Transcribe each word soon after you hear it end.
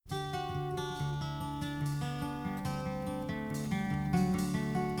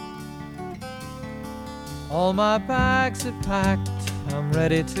All my bags are packed, I'm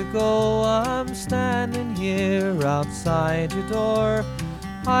ready to go. I'm standing here outside your door.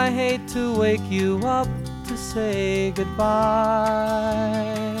 I hate to wake you up to say goodbye,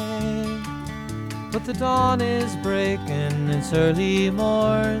 but the dawn is breaking, it's early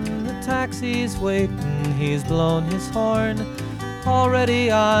morn. The taxi's waiting, he's blown his horn. Already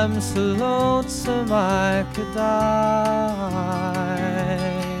I'm so lonesome I could die.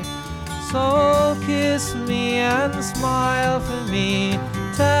 So kiss me and smile for me.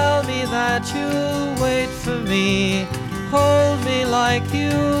 Tell me that you'll wait for me. Hold me like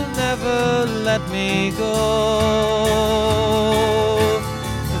you'll never let me go.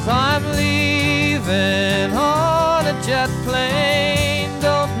 'Cause I'm leaving on a jet plane.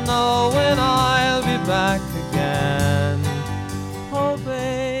 Don't know when I'll be back again. Oh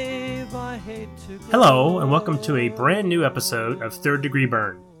babe, I hate to go. Hello, and welcome to a brand new episode of Third Degree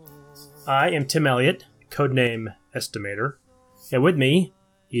Byrne. I am Tim Elliott, codename Estimator, and with me,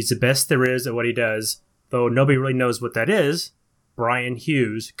 he's the best there is at what he does, though nobody really knows what that is, Brian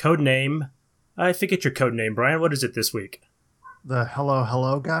Hughes, codename... I forget your codename, Brian. What is it this week? The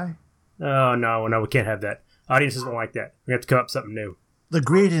hello guy? Oh, no, we can't have that. Audiences won't like that. We have to come up with something new. The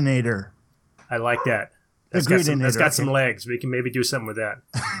Greedinator. I like that. That's got some legs. We can maybe do something with that.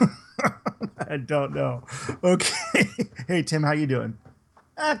 I don't know. Okay. Hey, Tim, how you doing?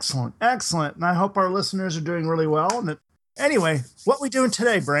 Excellent. And I hope our listeners are doing really well. Anyway, what we doing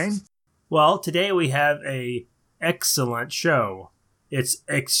today, Brain? Well, today we have a excellent show. It's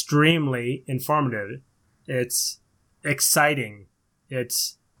extremely informative. It's exciting.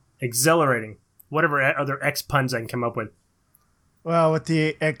 It's exhilarating. Whatever other X puns I can come up with. Well, with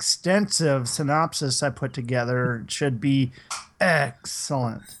the extensive synopsis I put together, it should be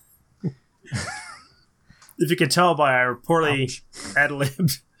excellent. If you can tell by our poorly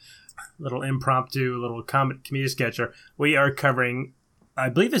ad-libbed little impromptu, little comedy sketcher, we are covering, I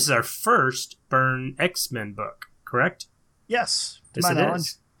believe this is our first Byrne X-Men book, correct? Yes, to yes, my knowledge.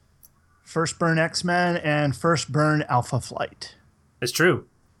 Is. First Byrne X-Men and first Byrne Alpha Flight. It's true.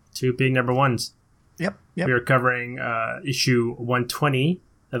 Two big number ones. Yep. We are covering issue 120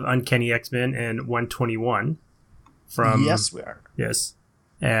 of Uncanny X-Men and 121 from... Yes, we are. Yes.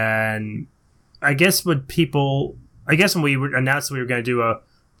 And I guess when we announced that we were going to do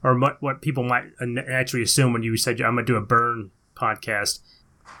what people might actually assume when you said, I'm going to do a Byrne podcast,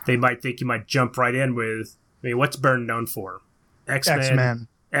 they might think you might jump right in with, what's Byrne known for? X-Men.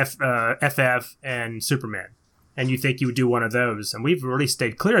 FF, and Superman. And you think you would do one of those. And we've really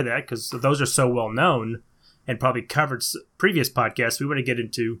stayed clear of that because those are so well known and probably covered previous podcasts. We want to get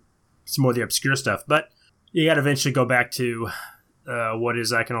into some more of the obscure stuff. But you got to eventually go back to what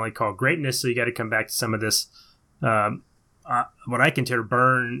is I can only call greatness. So you got to come back to some of this, what I consider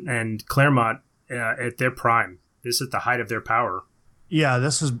Byrne and Claremont at their prime. This is the height of their power. Yeah,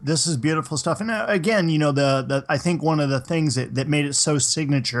 this is beautiful stuff. And again, I think one of the things that made it so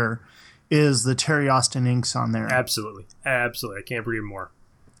signature is the Terry Austin inks on there. Absolutely. I can't agree more.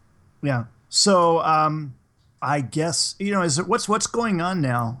 Yeah. So, I guess, what's going on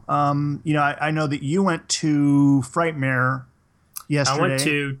now? I know that you went to Frightmare yesterday. I went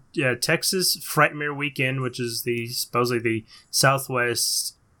to Texas Frightmare Weekend, which is supposedly the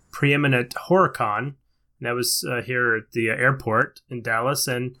Southwest preeminent horror con. And that was here at the airport in Dallas,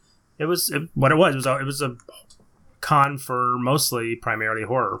 and it was a con for primarily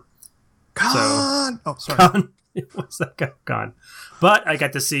horror. Con! Sorry. Con. What's that guy? Con. But I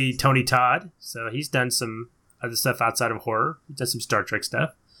got to see Tony Todd, so he's done some other stuff outside of horror. He's done some Star Trek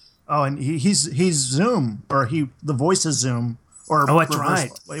stuff. Oh, and he's Zoom, or the voice is Zoom, or that's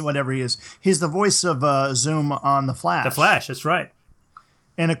right. Whatever he is. He's the voice of Zoom on The Flash. The Flash, that's right.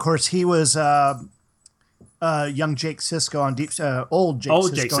 And of course, he was young Jake Sisko on old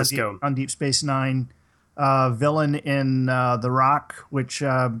Jake Sisko on Deep Space Nine. Villain in The Rock, which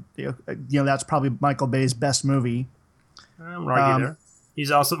that's probably Michael Bay's best movie. I'm right there. He's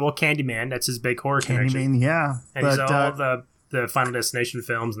also Candyman. That's his big horror connection. Candyman, yeah. And he's all the Final Destination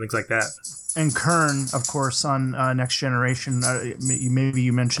films and things like that. And Kern, of course, on Next Generation. Maybe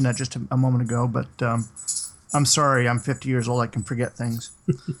you mentioned that just a moment ago, but I'm sorry. I'm 50 years old. I can forget things.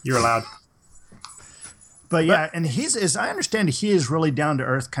 You're allowed. But yeah, and as I understand, he is really down to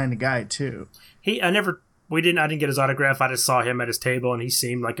earth kind of guy too. I didn't get his autograph. I just saw him at his table, and he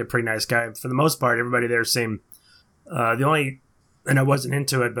seemed like a pretty nice guy. For the most part, everybody there seemed and I wasn't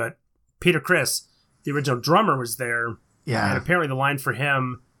into it, but Peter Criss, the original drummer, was there. Yeah. And apparently the line for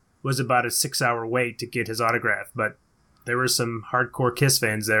him was about a 6-hour wait to get his autograph. But there were some hardcore Kiss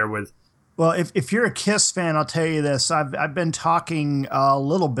fans there with... Well, if you're a Kiss fan, I'll tell you this. I've been talking a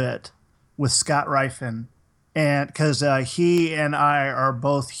little bit with Scott Rifen, And because he and I are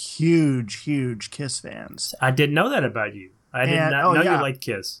both huge Kiss fans. I didn't know that about you. I did not know you liked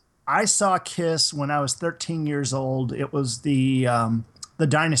Kiss. I saw Kiss when I was 13 years old. It was the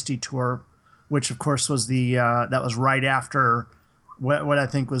Dynasty tour, which of course was that was right after what I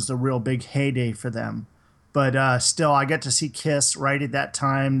think was the real big heyday for them. But still, I get to see Kiss right at that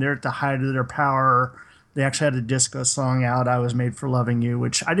time. They're at the height of their power. They actually had a disco song out, "I Was Made for Loving You,"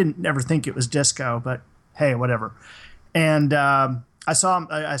 which I didn't never think it was disco, but hey, whatever. And I saw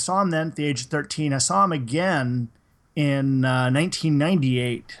him then at the age of 13. I saw him again in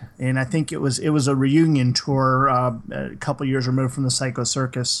 1998, and I think it was a reunion tour, a couple years removed from the Psycho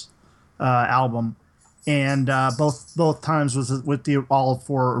Circus album, and both times was with the all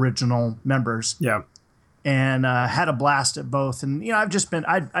 4 original members. Yeah. And had a blast at both. And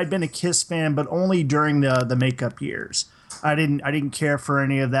I'd been a Kiss fan, but only during the makeup years. I didn't care for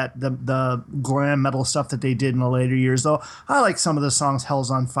any of that the glam metal stuff that they did in the later years. Though I like some of the songs,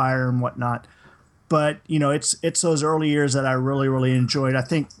 "Hell's on Fire" and whatnot. But it's those early years that I really enjoyed. I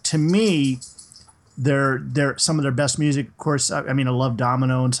think to me, they're some of their best music. Of course, I love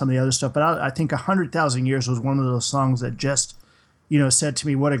Domino and some of the other stuff. But I think 100,000 Years was one of those songs that just said to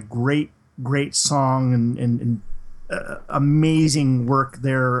me, what a great song and amazing work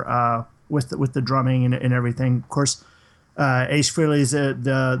there with the drumming and everything. Of course, Ace Frehley is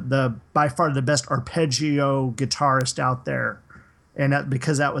the by far the best arpeggio guitarist out there, and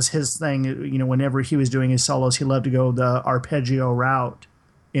because that was his thing. Whenever he was doing his solos, he loved to go the arpeggio route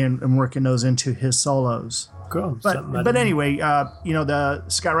and working those into his solos. Cool. But anyway, the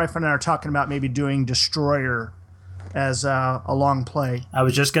Scott Reif and I are talking about maybe doing Destroyer as a long play. I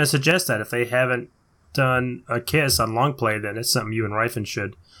was just going to suggest that if they haven't done a Kiss on long play, then it's something you and Rifen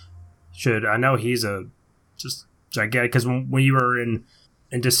should. I know he's just gigantic, because when you were in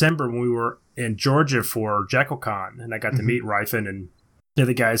December, when we were in Georgia for JekyllCon, and I got to meet Rifen and the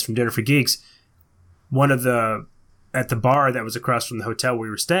other guys from Dinner for Geeks, at the bar that was across from the hotel we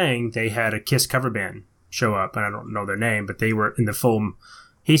were staying, they had a Kiss cover band show up, and I don't know their name, but they were in the full.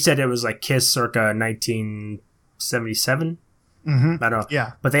 He said it was like Kiss circa 1977. I don't know.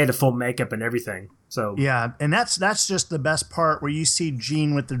 Yeah. But they had the full makeup and everything. So yeah, and that's just the best part, where you see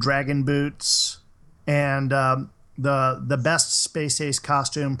Gene with the dragon boots and the best Space Ace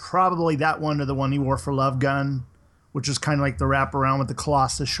costume, probably that one or the one he wore for Love Gun, which is kind of like the wraparound with the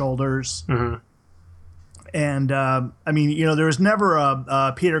Colossus shoulders. Mm-hmm. And there was never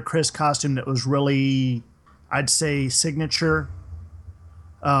a Peter Criss costume that was really, I'd say, signature.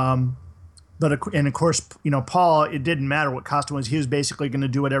 But of course, Paul, it didn't matter what costume it was. He was basically going to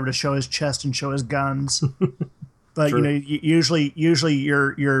do whatever to show his chest and show his guns. But usually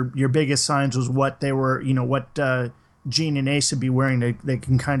your biggest signs was what they were. What Gene and Ace would be wearing. They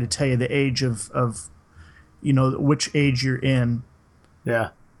can kind of tell you the age of which age you're in. Yeah.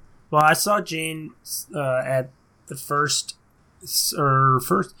 Well, I saw Gene at the first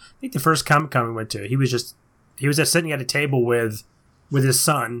Comic-Con we went to. He was sitting at a table with his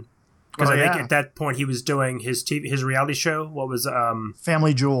son. Because I think at that point he was doing his reality show. What was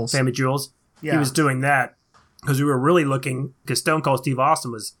Family Jewels? Family Jewels. Yeah. He was doing that because we were really looking. Because Stone Cold Steve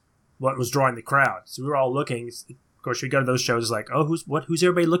Austin was what was drawing the crowd. So we were all looking. Of course, we go to those shows like, oh, who's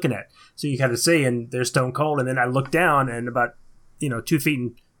everybody looking at? So you kind of see, and there's Stone Cold, and then I look down, and about 2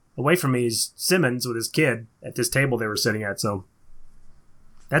 feet away from me is Simmons with his kid at this table they were sitting at. So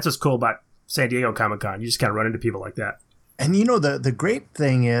that's what's cool about San Diego Comic-Con. You just kind of run into people like that. And the great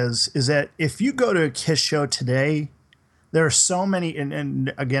thing is that if you go to a Kiss show today, there are so many,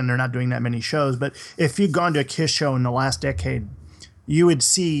 and again, they're not doing that many shows, but if you've gone to a Kiss show in the last decade, you would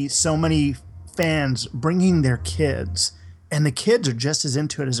see so many fans bringing their kids, and the kids are just as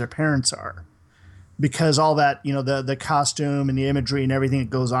into it as their parents are, because all that, the costume and the imagery and everything that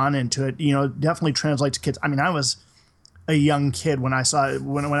goes on into it, definitely translates to kids. I mean, I was a young kid when I saw it.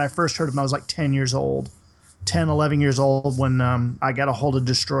 When I first heard of him, I was like 10, 11 years old when I got a hold of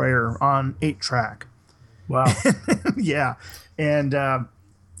Destroyer on 8-track. Wow. Yeah. And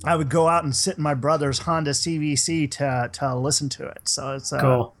I would go out and sit in my brother's Honda CVC to listen to it. So it's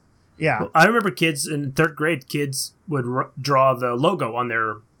cool. Yeah. Well, I remember kids in 3rd grade, kids would draw the logo on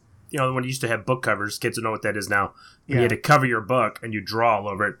their, when you used to have book covers, kids would know what that is now. Yeah. You had to cover your book and you draw all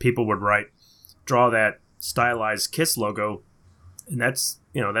over it. People would draw that stylized Kiss logo. And that's,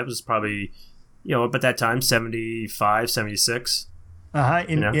 that was probably... at that time, 75, 76.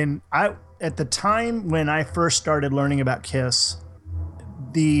 And I, at the time when I first started learning about Kiss,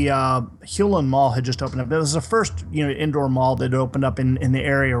 the Hewlin Mall had just opened up. It was the first, indoor mall that opened up in the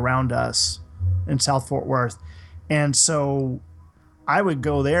area around us in South Fort Worth. And so I would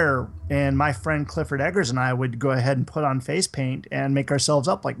go there, and my friend Clifford Eggers and I would go ahead and put on face paint and make ourselves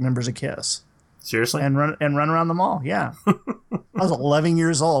up like members of KISS. Seriously? And run around the mall. Yeah. I was 11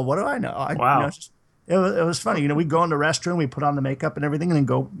 years old. What do I know? Wow. It was funny. We'd go in the restroom, we put on the makeup and everything, and then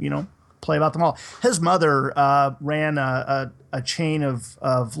go, play about the mall. His mother ran a chain of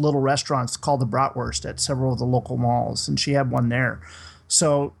little restaurants called the Bratwurst at several of the local malls, and she had one there.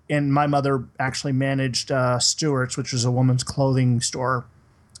 So, and my mother actually managed Stewart's, which was a woman's clothing store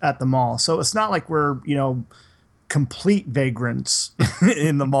at the mall. So it's not like we're, complete vagrants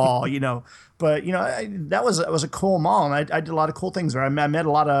in the mall, But, that was a cool mall, and I did a lot of cool things there. I met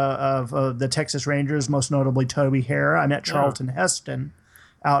a lot of the Texas Rangers, most notably Toby Hare. I met Charlton Heston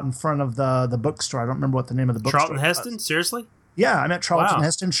out in front of the bookstore. I don't remember what the name of the bookstore Charlton Heston? Seriously? Yeah, I met Charlton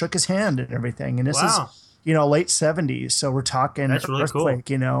Heston, shook his hand and everything. And this is, late 70s, so we're talking That's really earthquake,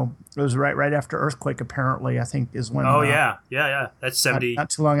 cool. It was right after earthquake, apparently, I think is when. Oh, yeah. That's 70. Not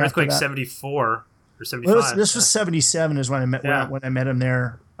too long earthquake after that. 74 or 75. Well, this was 77 is when I met him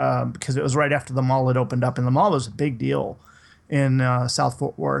there. Because it was right after the mall had opened up, and the mall was a big deal in South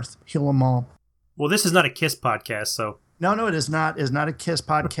Fort Worth, Hewlett Mall. Well, this is not a KISS podcast, so. No, it is not. It's not a KISS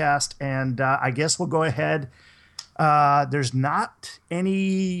podcast, and I guess we'll go ahead. There's not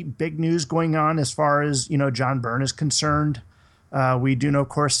any big news going on as far as, John Byrne is concerned. We do know, of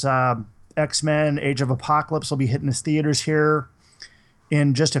course, X-Men, Age of Apocalypse will be hitting the theaters here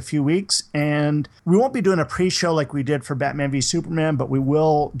in just a few weeks, and we won't be doing a pre-show like we did for Batman v Superman, but we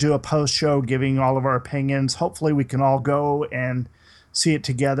will do a post-show giving all of our opinions. Hopefully we can all go and see it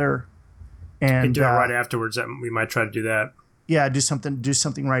together and do it right afterwards. We might try to do that. Yeah, do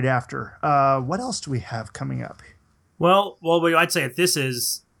something right after. What else do we have coming up? Well, I'd say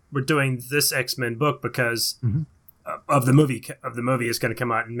we're doing this X-Men book because of the movie is going to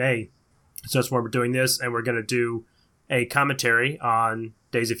come out in May. So that's why we're doing this, and we're going to do a commentary on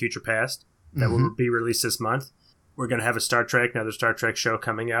Days of Future Past that will be released this month. We're going to have another Star Trek show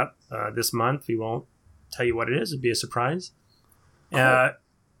coming out this month. We won't tell you what it is. It'll be a surprise. Cool.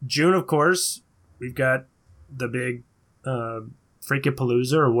 June, of course, we've got the big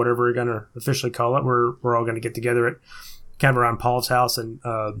Freakapalooza, or whatever we're going to officially call it. We're all going to get together at kind of around Paul's house in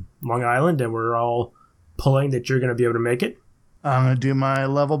Long Island, and we're all pulling that you're going to be able to make it. I'm going to do my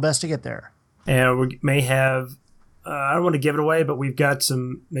level best to get there. And we may have... I don't want to give it away, but we've got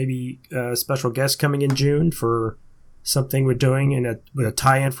some maybe special guests coming in June for something we're doing with a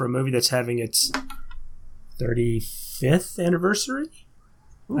tie-in for a movie that's having its 35th anniversary.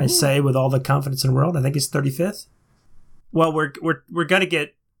 Ooh. I say with all the confidence in the world, I think it's 35th. Well, we're trying to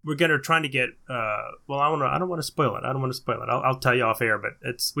get. I don't want to spoil it. I'll tell you off air, but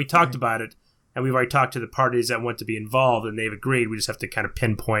we talked about it, and we've already talked to the parties that want to be involved, and they've agreed. We just have to kind of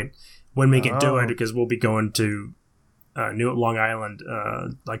pinpoint when we can do it, because we'll be going to New Long Island,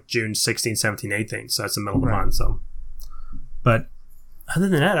 like June 16, 17, 18. So that's the middle of the month. So, but other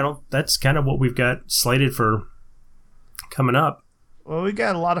than that, that's kind of what we've got slated for coming up. Well, we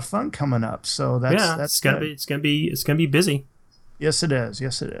got a lot of fun coming up. So that's it's gonna be busy. Yes, it is.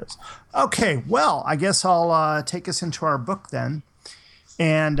 Okay. Well, I guess I'll take us into our book then.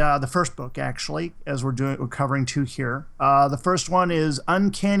 And the first book, actually, as we're covering two here. The first one is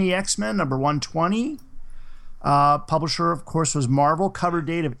Uncanny X-Men, number 120. Publisher, of course, was Marvel. Cover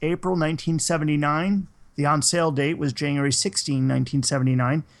date of April 1979. The on-sale date was January 16,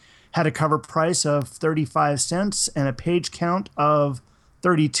 1979. Had a cover price of 35 cents and a page count of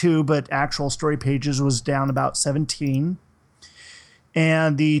 32, but actual story pages was down about 17.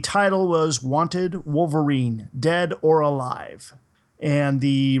 And the title was Wanted Wolverine, Dead or Alive. And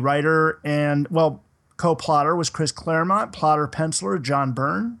the writer and, co-plotter was Chris Claremont, plotter, penciler John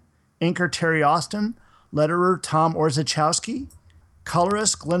Byrne, inker Terry Austin, letterer Tom Orzechowski,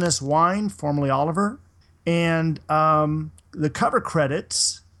 colorist Glynis Wine, formerly Oliver, and the cover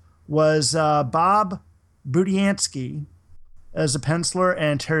credits was Bob Budiansky as the penciler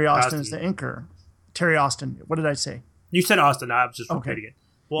and Terry Austin as the inker. Terry Austin, what did I say? You said Austin. I was just repeating it.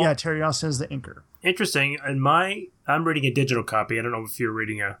 Well, yeah, Terry Austin is the inker. Interesting. I'm reading a digital copy. I don't know if you're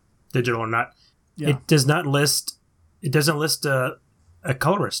reading a digital or not. Yeah. It doesn't list a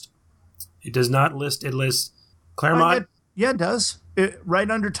colorist. It does not list. It lists Claremont. It does. Right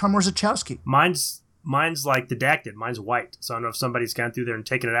under Tom Orzechowski. Mine's like redacted. Mine's white. So I don't know if somebody's gone through there and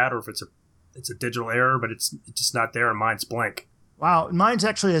taken it out, or if it's a digital error, but it's just not there, and mine's blank. Wow. Mine's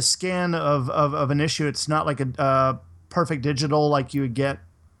actually a scan of an issue. It's not like a perfect digital like you would get.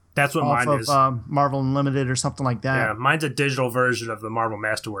 That's what mine is. Marvel Unlimited or something like that. Yeah, mine's a digital version of the Marvel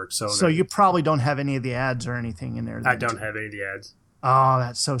Masterworks. So you probably don't have any of the ads or anything in there. I don't have any of the ads. Oh,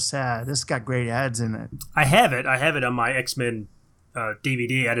 that's so sad. This has got great ads in it. I have it on my X-Men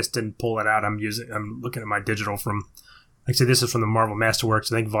DVD. I just didn't pull it out. I'm looking at my digital from. Like I said, this is from the Marvel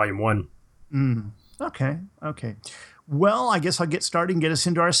Masterworks. I think Volume 1. Okay. Well, I guess I'll get started and get us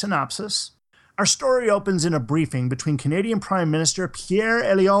into our synopsis. Our story opens in a briefing between Canadian Prime Minister Pierre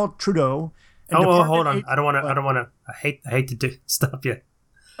Elliott Trudeau. And hold on. I don't want to. I hate to stop you.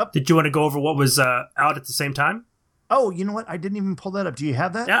 Did you want to go over what was out at the same time? Oh, you know what? I didn't even pull that up. Do you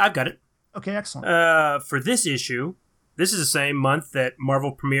have that? Yeah, I've got it. Okay, excellent. For this issue, this is the same month that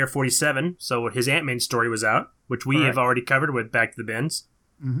Marvel Premiere 47, so his Ant-Man story was out, which we have already covered with Back to the Bins.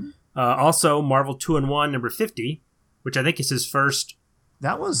 Mm-hmm. Also, Marvel 2-in-1 number 50, which I think is his first.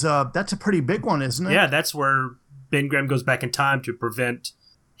 That's a pretty big one, isn't it? Yeah, that's where Ben Grimm goes back in time to prevent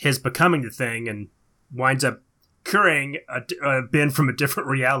his becoming the Thing and winds up curing Ben from a different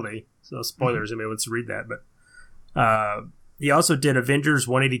reality. So spoilers, anybody wants to read that. But he also did Avengers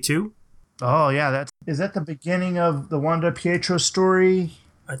 182. Oh, yeah. Is that the beginning of the Wanda Pietro story?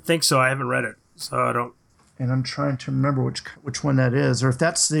 I think so. I haven't read it, so I don't. And I'm trying to remember which one that is, or if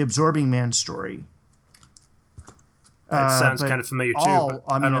that's the Absorbing Man story. That sounds kind of familiar too.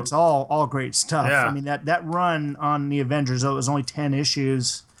 It's all great stuff. Yeah. I mean that run on the Avengers, though it was only 10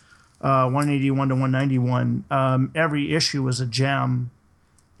 issues, 181 to 191. Every issue was a gem,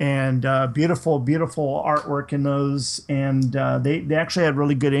 and beautiful artwork in those. And they actually had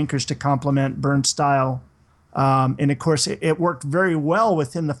really good inkers to complement Byrne's style. And of course, it worked very well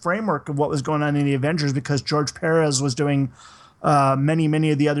within the framework of what was going on in the Avengers because George Perez was doing many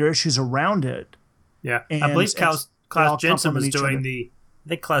of the other issues around it. Yeah, and I believe Klaus Jensen was doing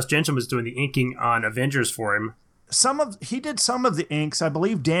Klaus Jensen was doing the inking on Avengers for him. He did some of the inks. I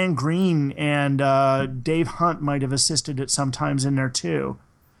believe Dan Green and Dave Hunt might have assisted it sometimes in there too.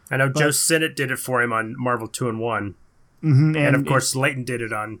 I know Joe Sinnott did it for him on Marvel 2-in-1. Mm-hmm, and of course, Layton did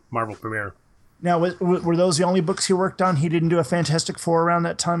it on Marvel Premiere. Now, were those the only books he worked on? He didn't do a Fantastic Four around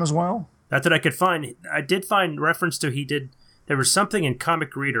that time as well? Not that I could find. I did find reference to there was something in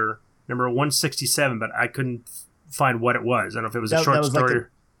Comic Reader, number 167, but I couldn't find what it was. I don't know if it was a short story. Like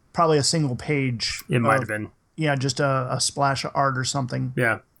probably a single page. It might have been. Yeah, just a splash of art or something.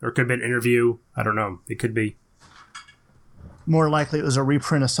 Yeah, or it could have been an interview. I don't know. It could be. More likely it was a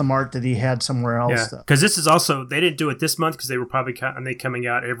reprint of some art that he had somewhere else. Yeah, because this is also, they didn't do it this month because they were probably coming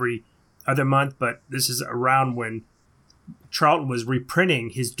out every other month, but this is around when Charlton was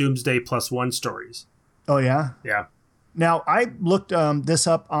reprinting his Doomsday +1 stories. Oh, yeah? Yeah. Now, I looked this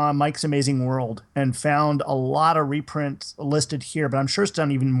up on Mike's Amazing World and found a lot of reprints listed here, but I'm sure it's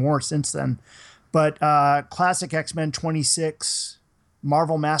done even more since then. But Classic X-Men 26,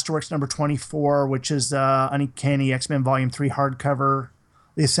 Marvel Masterworks number 24, which is Uncanny X-Men Volume 3 hardcover,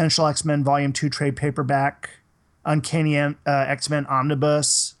 the Essential X-Men Volume 2 trade paperback, Uncanny X-Men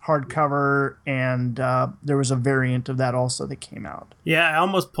Omnibus hardcover, and there was a variant of that also that came out. Yeah, I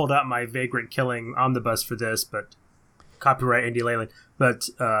almost pulled out my Vagrant Killing Omnibus for this, but copyright Andy Leyland. But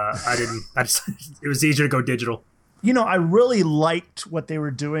I didn't. It was easier to go digital. You know, I really liked what they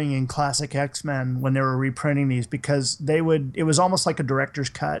were doing in Classic X-Men when they were reprinting these because it was almost like a director's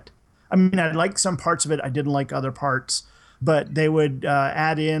cut. I mean, I liked some parts of it. I didn't like other parts, but they would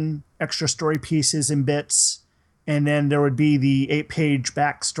add in extra story pieces and bits. And then there would be the 8-page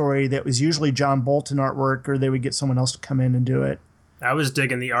backstory that was usually John Bolton artwork, or they would get someone else to come in and do it. I was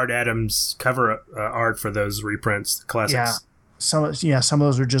digging the Art Adams cover art for those reprints, the classics. Yeah. Some of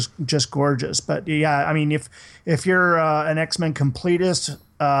those are just gorgeous. But yeah, I mean, if you're an X-Men completist,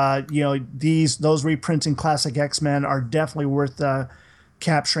 those reprints in Classic X-Men are definitely worth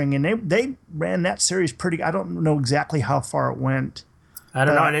capturing. And they ran that series pretty. I don't know exactly how far it went. I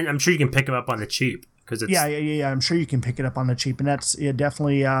don't know. And I'm sure you can pick them up on the cheap. Yeah. I'm sure you can pick it up on the cheap, and that's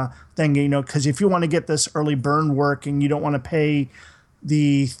definitely a thing. Because if you want to get this early Byrne work and you don't want to pay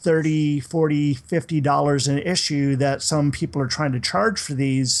the $30, $40, $50 an issue that some people are trying to charge for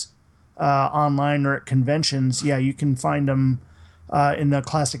these online or at conventions, you can find them in the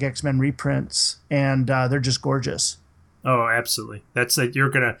Classic X-Men reprints, and they're just gorgeous. Oh, absolutely. That's you're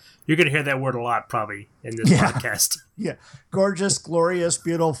gonna hear that word a lot probably in this podcast. Yeah, gorgeous, glorious,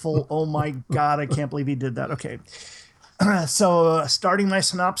 beautiful. Oh my God, I can't believe he did that. Okay, so starting my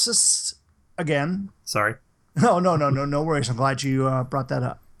synopsis again. Sorry. No worries. I'm glad you brought that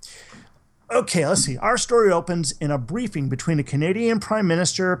up. Okay, let's see. Our story opens in a briefing between the Canadian Prime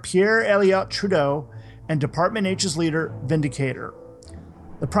Minister Pierre Elliott Trudeau and Department H's leader, Vindicator.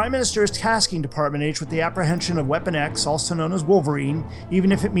 The Prime Minister is tasking Department H with the apprehension of Weapon X, also known as Wolverine,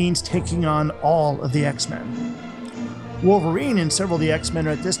 even if it means taking on all of the X-Men. Wolverine and several of the X-Men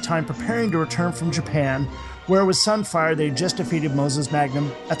are at this time preparing to return from Japan, where with Sunfire they just defeated Moses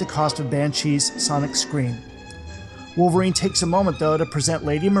Magnum at the cost of Banshee's sonic scream. Wolverine takes a moment, though, to present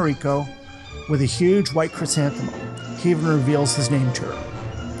Lady Mariko with a huge white chrysanthemum. He even reveals his name to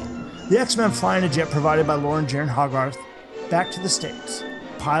her. The X-Men fly in a jet provided by Lauren Jaren Hogarth back to the States.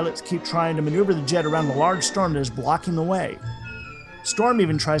 Pilots keep trying to maneuver the jet around a large storm that is blocking the way. Storm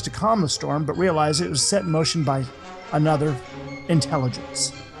even tries to calm the storm, but realizes it was set in motion by another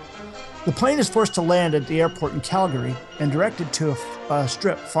intelligence. The plane is forced to land at the airport in Calgary and directed to a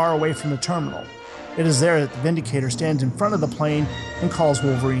strip far away from the terminal. It is there that the Vindicator stands in front of the plane and calls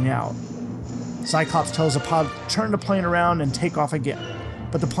Wolverine out. Cyclops tells the pilot to turn the plane around and take off again,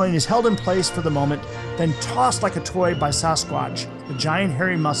 but the plane is held in place for the moment, then tossed like a toy by Sasquatch, the giant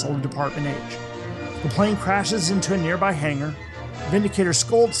hairy muscle of Department H. The plane crashes into a nearby hangar. Vindicator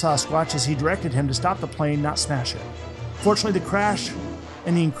scolds Sasquatch as he directed him to stop the plane, not smash it. Fortunately, the crash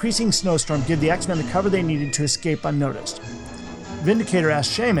and the increasing snowstorm give the X-Men the cover they needed to escape unnoticed. Vindicator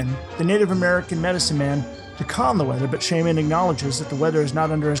asks Shaman, the Native American medicine man, to calm the weather, but Shaman acknowledges that the weather is not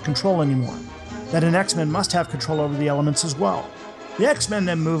under his control anymore, that an X-Men must have control over the elements as well. The X-Men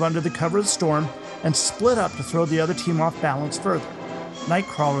then move under the cover of the storm and split up to throw the other team off balance further.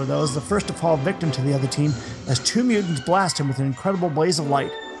 Nightcrawler, though, is the first to fall victim to the other team as two mutants blast him with an incredible blaze of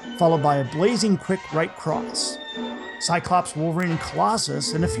light, followed by a blazing quick right cross. Cyclops, Wolverine, and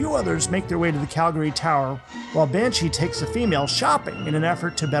Colossus, and a few others make their way to the Calgary Tower, while Banshee takes the female shopping in an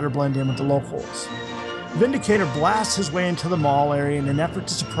effort to better blend in with the locals. Vindicator blasts his way into the mall area in an effort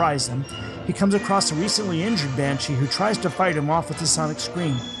to surprise them. He comes across a recently injured Banshee who tries to fight him off with his sonic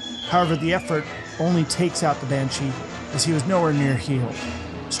scream. However, the effort only takes out the Banshee, as he was nowhere near healed.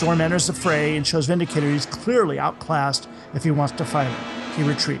 Storm enters the fray and shows Vindicator he's clearly outclassed if he wants to fight him. He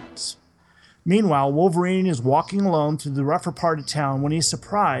retreats. Meanwhile, Wolverine is walking alone through the rougher part of town when he's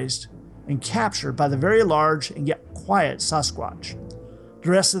surprised and captured by the very large and yet quiet Sasquatch.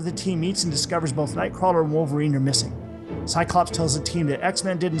 The rest of the team meets and discovers both Nightcrawler and Wolverine are missing. Cyclops tells the team that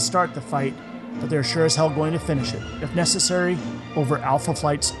X-Men didn't start the fight, but they're sure as hell going to finish it, if necessary, over Alpha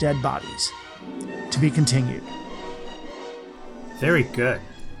Flight's dead bodies. To be continued. Very good.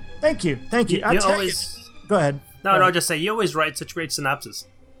 Thank you. Go ahead. No, just say you always write such great synopses.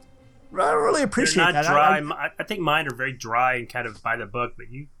 I really appreciate that. They're not dry. I think mine are very dry and kind of by the book, but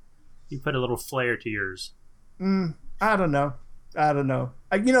you put a little flair to yours. I don't know.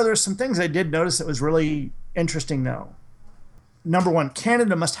 There's some things I did notice that was really interesting, though. Number one,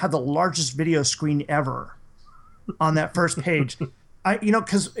 Canada must have the largest video screen ever on that first page.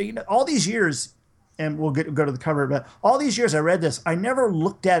 Because all these years, and we'll go to the cover, but all these years I read this, I never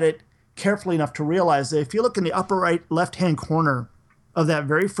looked at it carefully enough to realize that if you look in the upper right left-hand corner of that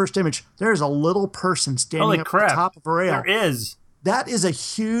very first image, there's a little person standing up at the top of a rail. There is. That is a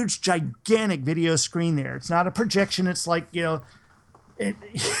huge, gigantic video screen there. It's not a projection. It's like, it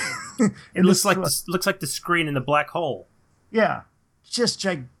looks like the screen in the black hole. Yeah, just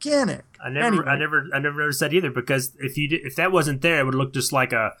gigantic. I never noticed that either, because if that wasn't there, it would look just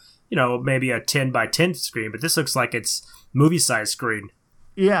like a maybe a 10 by 10 screen. But this looks like it's movie size screen.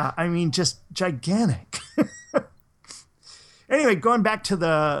 Yeah, I mean, just gigantic. Anyway, going back to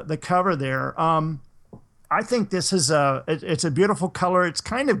the cover there, I think this is it's a beautiful color. It's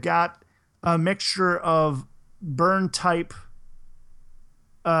kind of got a mixture of Byrne type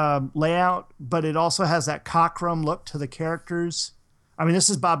layout, but it also has that cockrum look to the characters. I mean, this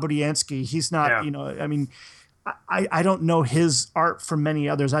is Bob Budiansky. He's not, I don't know his art from many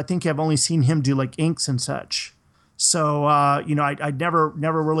others. I think I've only seen him do like inks and such. So, I never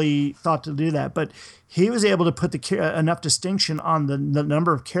really thought to do that. But he was able to put enough distinction on the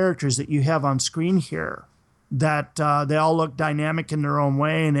number of characters that you have on screen here that they all look dynamic in their own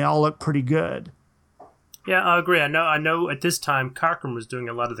way, and they all look pretty good. Yeah, I agree. I know at this time, Cockrum was doing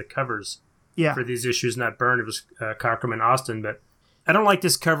a lot of the covers for these issues, not Byrne. It was Cockrum and Austin. But I don't like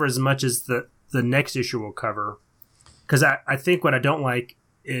this cover as much as the next issue will cover, because I think what I don't like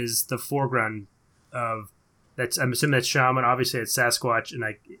is the foreground of... I'm assuming that's Shaman. Obviously, it's Sasquatch, and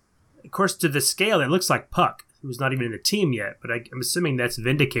of course, to the scale, it looks like Puck, who's not even in the team yet. But I'm assuming that's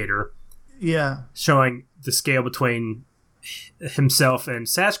Vindicator. Yeah, showing the scale between himself and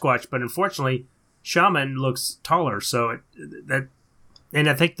Sasquatch. But unfortunately, Shaman looks taller. So and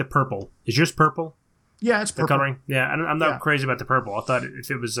I think the purple is yours purple. Yeah, it's purple. The coloring. Yeah, I'm not crazy about the purple. I thought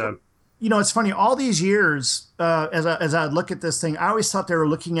if it was. It's funny. All these years, as I look at this thing, I always thought they were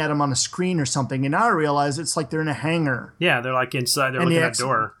looking at him on a screen or something, and now I realize it's like they're in a hangar. Yeah, they're like inside. They're looking at a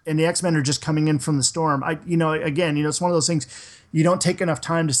door, and the X-Men are just coming in from the storm. It's one of those things. You don't take enough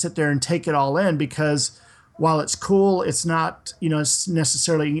time to sit there and take it all in, because while it's cool, it's not it's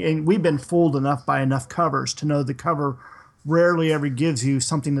necessarily. And we've been fooled enough by enough covers to know the cover rarely ever gives you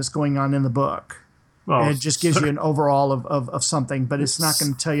something that's going on in the book. Well, and it just gives you an overall of something, but it's not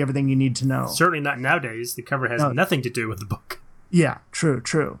going to tell you everything you need to know. Certainly not nowadays. The cover has nothing to do with the book. Yeah, true.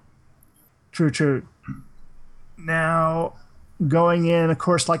 Now, going in, of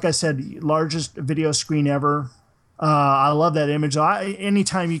course, like I said, largest video screen ever. I love that image.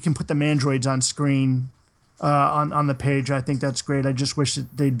 Anytime you can put the Mandroids on screen on the page, I think that's great. I just wish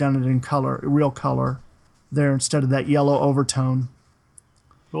that they'd done it in color, real color, there instead of that yellow overtone.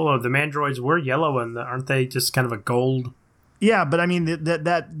 Well, the Mandroids were yellow, and aren't they just kind of a gold? Yeah, but I mean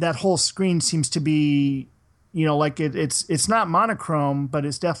that whole screen seems to be, like it's not monochrome, but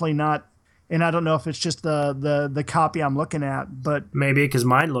it's definitely not. And I don't know if it's just the copy I'm looking at, but maybe because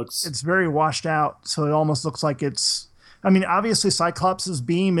mine it's very washed out, so it almost looks like it's. I mean, obviously Cyclops'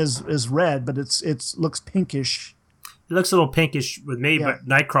 beam is red, but it looks pinkish. It looks a little pinkish with me, but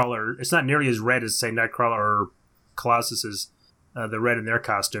Nightcrawler, it's not nearly as red as say Nightcrawler or Colossus's. The red in their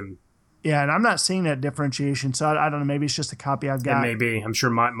costume. Yeah, and I'm not seeing that differentiation, so I don't know. Maybe it's just a copy I've got. It may be. I'm sure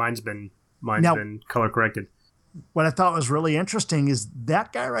mine's been color corrected. What I thought was really interesting is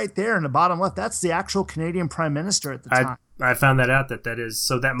that guy right there in the bottom left. That's the actual Canadian Prime Minister at the time. I found that out that is.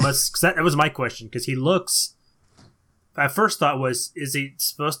 So that must. Cause that was my question because he looks. My first thought was, is he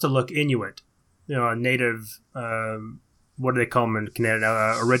supposed to look Inuit? A native. What do they call them in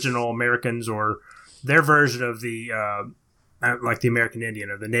Canada? Original Americans or their version of the. Like the American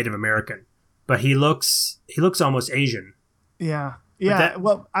Indian or the Native American, but he looks almost Asian. Yeah.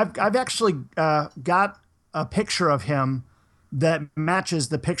 Well, I've actually got a picture of him that matches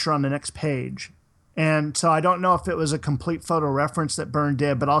the picture on the next page, and so I don't know if it was a complete photo reference that Byrne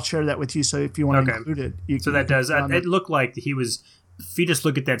did, but I'll share that with you. So if you want to include it, it looked like he was. If you just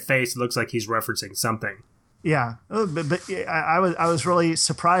look at that face, it looks like he's referencing something. Yeah, but I was really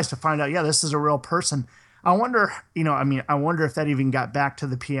surprised to find out. Yeah, this is a real person. I wonder, I wonder if that even got back to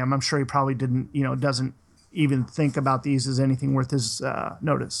the PM. I'm sure he probably didn't, doesn't even think about these as anything worth his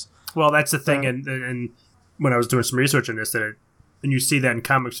notice. Well, that's the thing. And when I was doing some research on this, and you see that in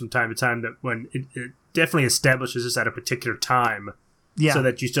comics from time to time, that when it definitely establishes this at a particular time, so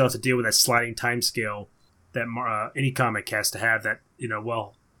that you still have to deal with that sliding time scale that any comic has to have. That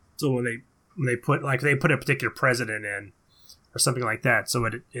so when they put a particular president in. Or something like that, so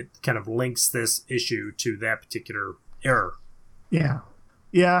it kind of links this issue to that particular error. Yeah.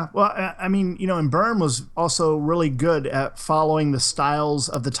 Well, I mean, and Byrne was also really good at following the styles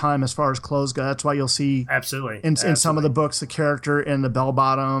of the time as far as clothes go. That's why you'll see absolutely in some of the books the character in the bell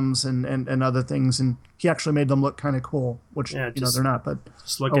bottoms and other things, and he actually made them look kind of cool, which they're not. But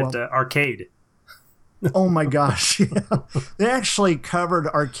just look at Arcade. Oh my gosh! Yeah. They actually covered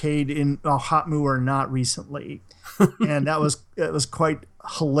Arcade in Hot Moo or Not recently. And it was quite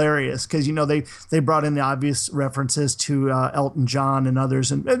hilarious because they brought in the obvious references to Elton John and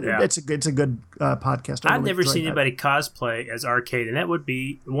others, and it's a good podcast. I've never seen anybody cosplay as Arcade, and that would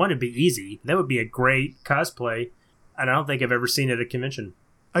be it'd be easy. That would be a great cosplay, and I don't think I've ever seen it at a convention.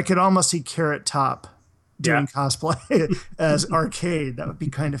 I could almost see Carrot Top doing cosplay as Arcade. That would be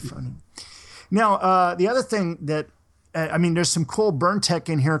kind of funny. Now, the other thing that there's some cool Byrne tech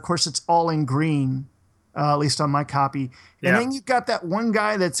in here. Of course, it's all in green. At least on my copy. And then you've got that one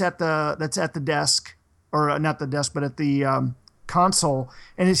guy that's at the desk, or not the desk, but at the console.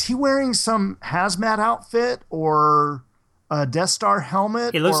 And is he wearing some hazmat outfit or a Death Star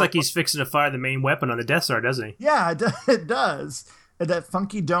helmet? It looks like he's fixing to fire the main weapon on the Death Star, doesn't he? Yeah, it does. And that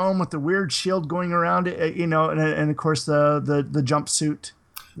funky dome with the weird shield going around it, and of course the jumpsuit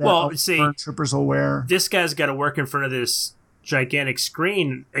that Byrne troopers will wear. This guy's got to work in front of this gigantic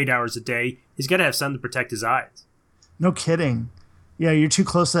screen 8 hours a day. He's got to have something to protect his eyes. No kidding. Yeah, you're too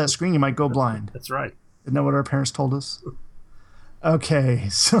close to that screen, you might go blind. That's right. Isn't that what our parents told us? Okay,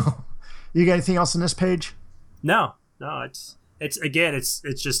 so you got anything else on this page? No. It's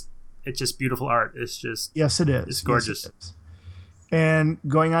just beautiful art. It's just yes, it is. It's gorgeous. Yes, it is. And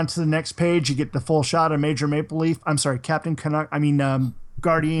going on to the next page, you get the full shot of Major Maple Leaf. I'm sorry, Captain Canuck.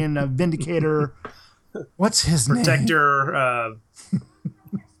 Guardian, Vindicator. What's his name? Protector.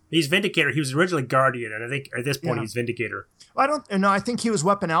 He's Vindicator. He was originally Guardian, and I think at this point he's Vindicator. I don't know. I think he was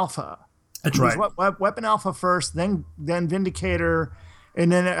Weapon Alpha. That's right. Weapon Alpha first, then Vindicator,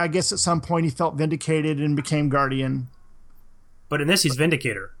 and then I guess at some point he felt vindicated and became Guardian. But in this, he's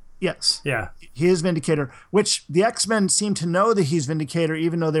Vindicator. Yes. Yeah. He is Vindicator, which the X-Men seem to know that he's Vindicator,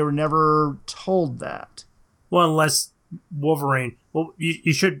 even though they were never told that. Well, unless Wolverine. Well,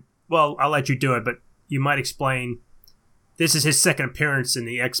 you should. Well, I'll let you do it, but you might explain. This is his second appearance in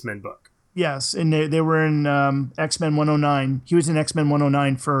the X-Men book. Yes, and they were in X-Men 109. He was in X-Men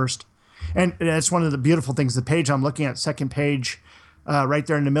 109 first. And that's one of the beautiful things. The page I'm looking at, second page, right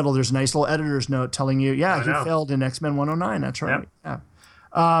there in the middle, there's a nice little editor's note telling you, he failed in X-Men 109. That's right. Yep.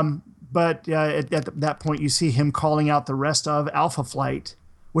 Yeah. But at that point, you see him calling out the rest of Alpha Flight,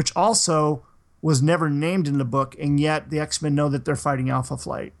 which also was never named in the book, and yet the X-Men know that they're fighting Alpha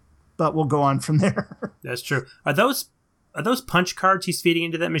Flight. But we'll go on from there. That's true. Are those punch cards he's feeding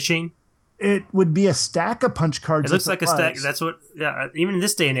into that machine? It would be a stack of punch cards. It looks like a stack. That's what. Yeah. Even in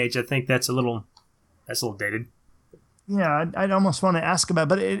this day and age, I think that's a little dated. Yeah, I'd almost want to ask about it,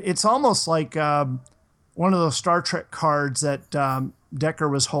 but it's almost like one of those Star Trek cards that Decker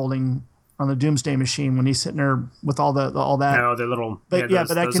was holding on the Doomsday Machine when he's sitting there with all that. No, they're little. But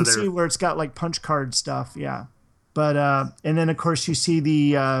but I can see where it's got like punch card stuff. Yeah, but and then of course you see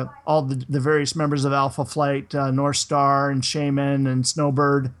the all the various members of Alpha Flight, North Star and Shaman and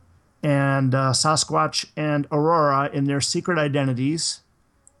Snowbird, and Sasquatch and Aurora in their secret identities.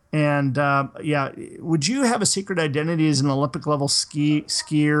 And would you have a secret identity as an Olympic level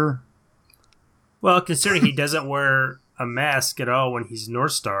skier? Well, considering he doesn't wear a mask at all when he's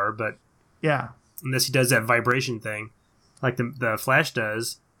North Star, but unless he does that vibration thing, like the Flash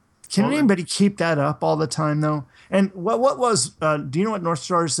does. Can anybody keep that up all the time though? And what was? Do you know what North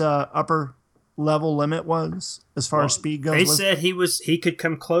Star's upper level limit was as far as speed goes? They said he could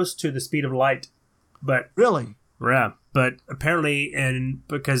come close to the speed of light, but really, yeah. But apparently, and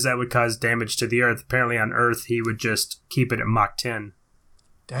because that would cause damage to the Earth, apparently on Earth he would just keep it at Mach 10.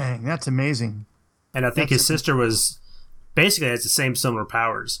 Dang, that's amazing. And I think his sister was basically has the same similar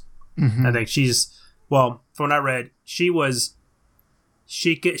powers. Mm-hmm. I think from what I read, she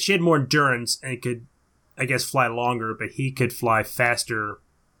had more endurance and could, I guess, fly longer, but he could fly faster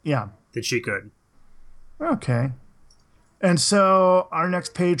than she could. Okay. And so our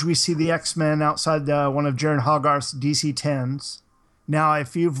next page, we see the X-Men outside one of Jaron Hogarth's DC-10s. Now,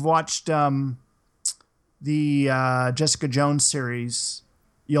 if you've watched the Jessica Jones series,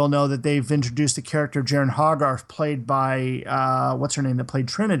 you'll know that they've introduced the character of Jaron Hogarth, played by, what's her name, that played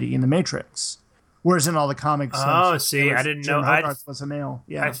Trinity in The Matrix. Whereas in all the comics... Oh, see, I didn't know. Jaron Hogarth was a male.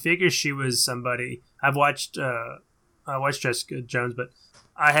 Yeah. I figured she was somebody. I watched Jessica Jones, but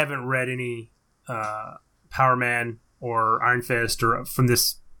I haven't read any Power Man or Iron Fist, or from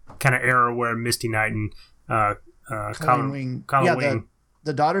this kind of era where Misty Knight and Colin Wing.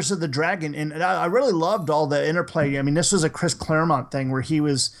 The Daughters of the Dragon. And I really loved all the interplay. I mean, this was a Chris Claremont thing where he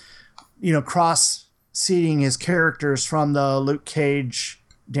was, cross-seeding his characters from the Luke Cage,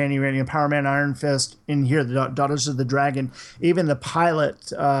 Danny Rand, Power Man, Iron Fist, in here, the Daughters of the Dragon. Even the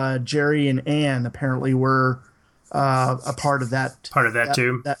pilot, Jerry and Ann, apparently were a part of that. Part of that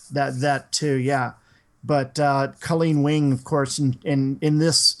too? That too, yeah. But Colleen Wing, of course, in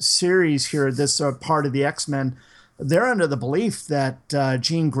this series here, this part of the X-Men, they're under the belief that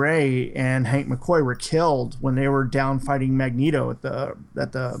Jean Grey and Hank McCoy were killed when they were down fighting Magneto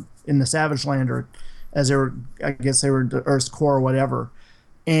in the Savage Land, or as they were, I guess they were the Earth's core or whatever.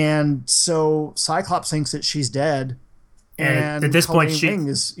 And so Cyclops thinks that she's dead. And at this point,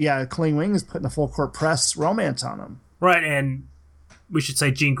 Colleen Wing is putting the full court press romance on him. Right, and we should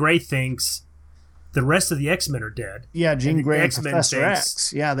say Jean Grey thinks the rest of the X-Men are dead. Yeah, Jean Grey and Professor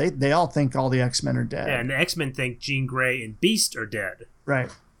X. Yeah, they all think all the X-Men are dead. Yeah, and the X-Men think Jean Grey and Beast are dead. Right.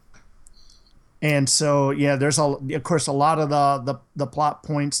 And so, there's of course a lot of the plot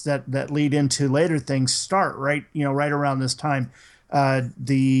points that lead into later things start right around this time.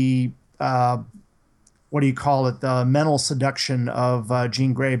 The mental seduction of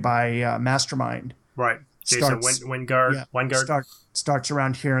Jean Grey by Mastermind. Right. Jason Wingard. Starts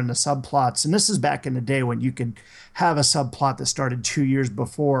around here in the subplots. And this is back in the day when you could have a subplot that started 2 years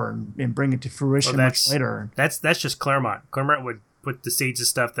before and bring it to fruition much later. That's just Claremont. Claremont would put the seeds of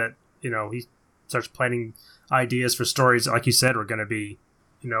stuff that, he starts planning ideas for stories, like you said, are going to be,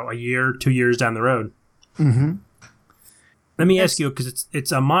 a year, 2 years down the road. Mm-hmm. Let me ask you, because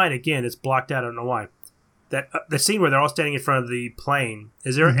it's on mine, again, it's blocked out, I don't know why. That the scene where they're all standing in front of the plane,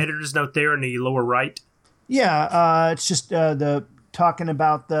 is there an editor's note there in the lower right? Yeah, it's just the talking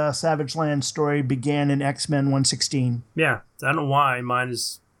about the Savage Land story began in X-Men 116. Yeah, I don't know why mine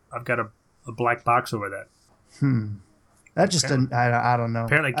is. I've got a black box over that. That just I don't know.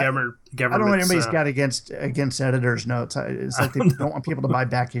 Apparently, government. I don't know what anybody's got against editors' notes. It's like they don't want people to buy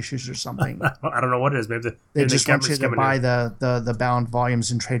back issues or something. I don't know what it is. Maybe they just want you to buy the bound volumes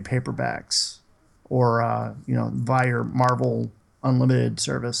and trade paperbacks, or buy your Marvel Unlimited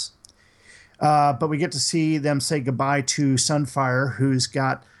service. But we get to see them say goodbye to Sunfire, who's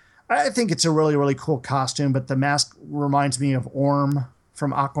got, I think it's a really, really cool costume, but the mask reminds me of Orm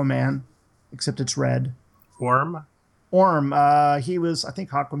from Aquaman, except it's red. Orm? Orm. He was, I think,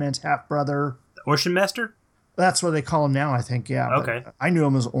 Aquaman's half-brother. The Ocean Master? That's what they call him now, I think. Yeah. Okay. I knew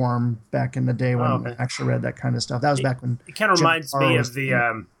him as Orm back in the day when I actually read that kind of stuff. That was back when. It kind of reminds me of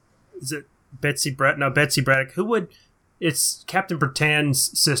the. Is it Betsy Braddock? Who would? It's Captain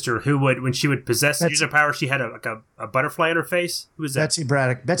Bertan's sister who would, when she would use her power, she had a butterfly in her face. Who was that? Betsy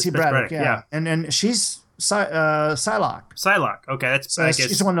Braddock. Betsy Braddock. Yeah. And she's Psylocke. Psylocke. Okay, that's. So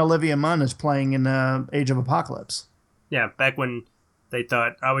she's the one Olivia Munn is playing in Age of Apocalypse. Yeah, back when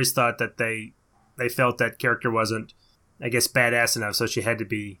I always thought that they felt that character wasn't, I guess, badass enough, so she had to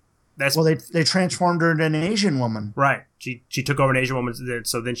be. They transformed her into an Asian woman. Right. She took over an Asian woman,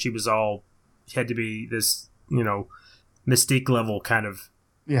 so then she had to be this, Mystique level kind of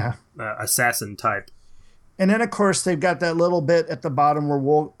assassin type. And then, of course, they've got that little bit at the bottom where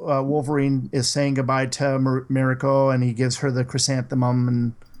Wolverine is saying goodbye to Mariko, and he gives her the chrysanthemum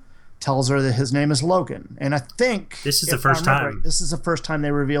and tells her that his name is Logan. And I think this is the first time. This is the first time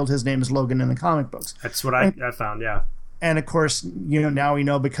they revealed his name is Logan in the comic books. That's what I found, yeah. And of course, now we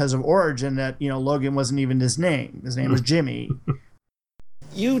know because of Origin that, Logan wasn't even his name. His name was Jimmy.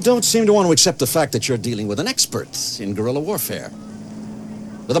 You don't seem to want to accept the fact that you're dealing with an expert in guerrilla warfare.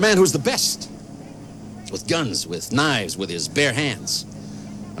 With a man who's the best. With guns, with knives, with his bare hands.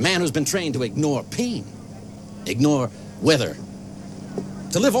 A man who's been trained to ignore pain. Ignore weather.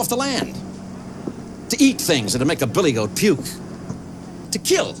 To live off the land. To eat things that'll make a billy goat puke. To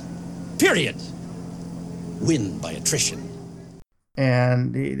kill. Period. Win by attrition.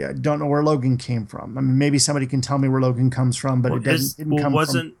 And I don't know where Logan came from. I mean, maybe somebody can tell me where Logan comes from, but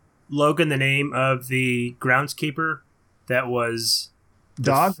wasn't Logan the name of the groundskeeper that was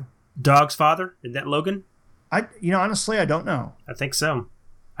Dog's father? Is that Logan? Honestly, I don't know. I think so.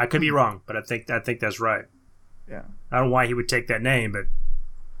 I could be wrong, but I think that's right. Yeah. I don't know why he would take that name, but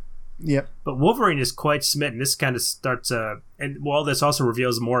yep. But Wolverine is quite smitten. This kind of starts, and this also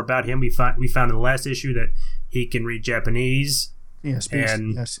reveals more about him. We found in the last issue that he can read Japanese. Yeah,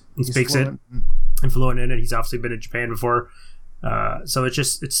 he speaks it and fluent in it. He's obviously been in Japan before, so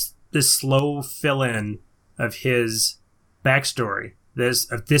it's this slow fill in of his backstory.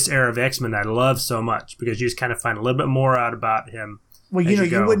 This era of X-Men that I love so much because you just kind of find a little bit more out about him. Well,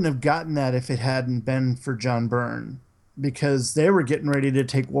 you wouldn't have gotten that if it hadn't been for John Byrne, because they were getting ready to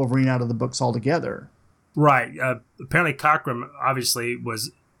take Wolverine out of the books altogether. Right. Apparently, Cockrum obviously was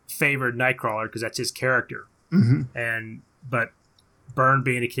favored Nightcrawler because that's his character, but Byrne,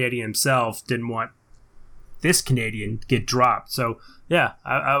 being a Canadian himself, didn't want this Canadian to get dropped. So yeah,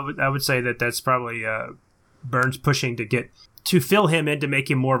 I would say that's probably Byrne's pushing to fill him in, to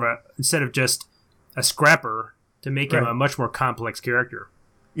make him more of instead of just a scrapper, to make him a much more complex character.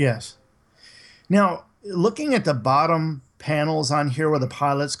 Yes. Now, looking at the bottom panels on here where the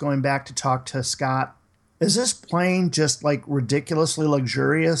pilot's going back to talk to Scott, is this plane just like ridiculously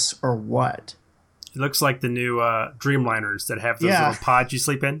luxurious or what? It looks like the new Dreamliners that have those little pods you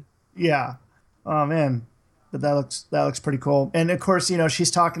sleep in. Yeah. Oh man, but that looks pretty cool. And of course, she's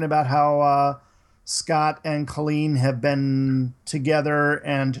talking about how Scott and Colleen have been together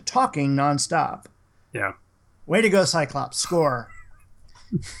and talking nonstop. Yeah. Way to go, Cyclops! Score.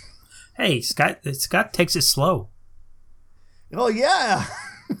 Hey, Scott takes it slow. Oh yeah,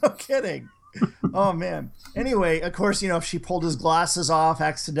 no kidding. Oh man. Anyway, of course, if she pulled his glasses off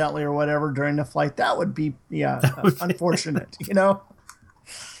accidentally or whatever during the flight, that would be unfortunate,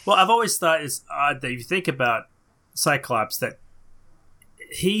 Well, I've always thought it's odd that you think about Cyclops, that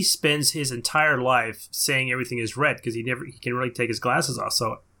he spends his entire life saying everything is red because he can really take his glasses off.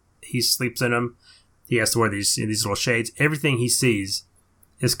 So he sleeps in them. He has to wear these little shades. Everything he sees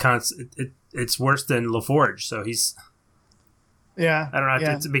is constant. It's worse than LaForge. So he's. Yeah. I don't know.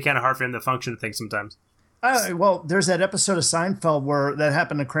 Yeah. It'd be kind of hard for him to function, I think, sometimes. Well, there's that episode of Seinfeld where that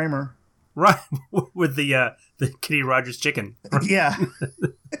happened to Kramer. Right. With the Kenny Rogers chicken. Yeah.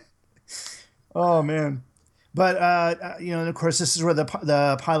 Oh, man. But, and of course, this is where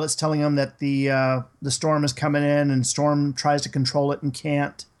the pilot's telling him that the storm is coming in, and Storm tries to control it and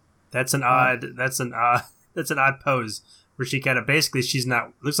can't. That's an odd pose where she kind of basically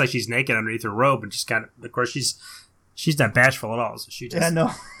looks like she's naked underneath her robe, and just kind of course, she's not bashful at all. So she just. Yeah,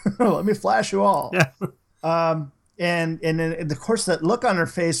 no. Let me flash you all. Yeah. And then, of course, that look on her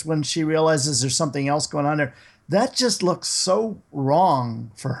face when she realizes there's something else going on there, that just looks so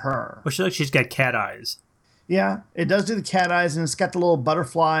wrong for her. Well, she looks, she's got cat eyes. Yeah, it does do the cat eyes, and it's got the little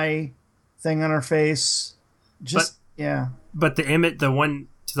butterfly thing on her face. But the one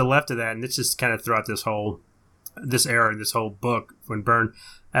to the left of that, and it's just kind of throughout this era, this whole book, when Byrne,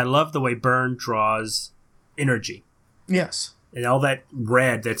 I love the way Byrne draws energy. Yes. And all that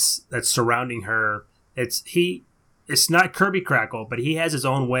red that's surrounding her. It's not Kirby Crackle, but he has his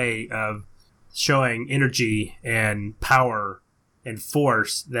own way of showing energy and power and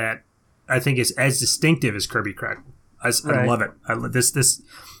force that I think is as distinctive as Kirby Crackle. I love it.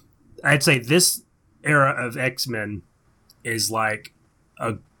 I'd say this era of X-Men is like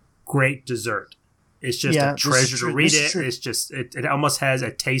a great dessert. It's just a treasure to read it. It's just it almost has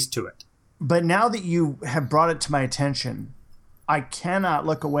a taste to it. But now that you have brought it to my attention, I cannot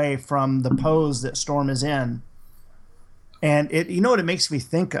look away from the pose that Storm is in. And you know what it makes me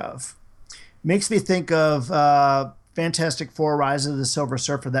think of? It makes me think of Fantastic Four: Rise of the Silver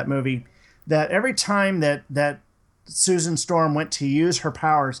Surfer, that movie. That every time that Susan Storm went to use her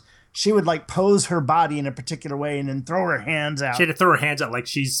powers, she would like pose her body in a particular way and then throw her hands out. She had to throw her hands out like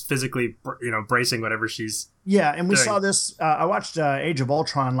she's physically, bracing whatever she's. Yeah, and we saw this. I watched Age of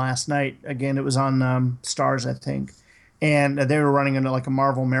Ultron last night. Again, it was on Stars, I think, and they were running into like a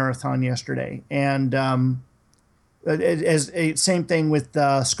Marvel marathon yesterday. And same thing with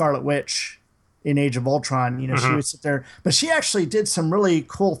Scarlet Witch in Age of Ultron. She would sit there, but she actually did some really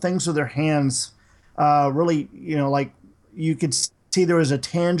cool things with her hands. Really, like you could see there was a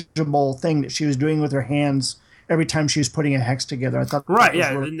tangible thing that she was doing with her hands every time she was putting a hex together. I thought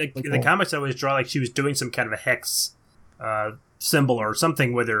in the comics I always draw like she was doing some kind of a hex symbol or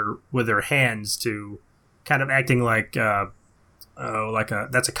something with her hands, to kind of acting like that's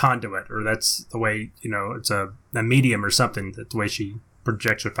a conduit, or that's the way it's a medium or something. That's the way she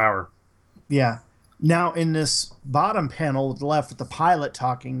projects her power. Yeah. Now, in this bottom panel left with the pilot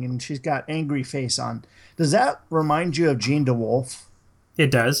talking, and she's got angry face on, does that remind you of Jean DeWolf? It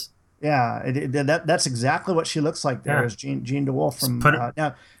does. Yeah, that's exactly what she looks like there, is Jean DeWolf from...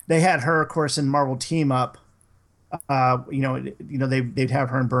 now, they had her, of course, in Marvel Team Up. They'd have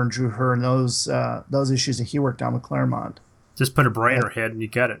her and Byrne drew her in those issues that he worked on with Claremont. Just put a brain in her head and you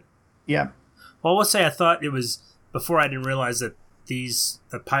get it. Yeah. Well, let's say I thought it was... Before I didn't realize that the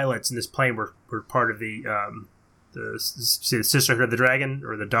pilots in this plane were part of the Sisterhood of the Dragon,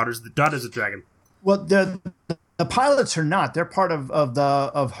 or the Daughters of the Dragon. Well, the pilots are not. They're part of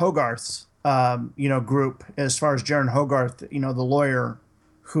Hogarth's group, as far as Jaron Hogarth, the lawyer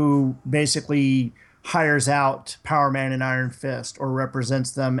who basically hires out Power Man and Iron Fist, or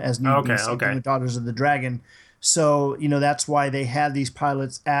represents them as needed. The Daughters of the Dragon. So that's why they had these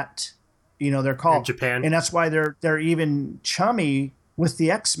pilots at. They're called in Japan, and that's why they're even chummy with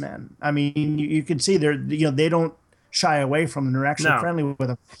the X-Men. I mean, you can see they don't shy away from them. They're actually friendly with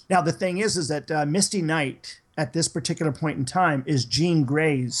them. Now, the thing is that Misty Knight at this particular point in time is Jean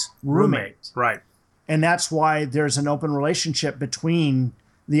Grey's roommate, right? And that's why there's an open relationship between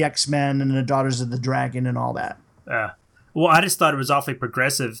the X-Men and the Daughters of the Dragon and all that. Well, I just thought it was awfully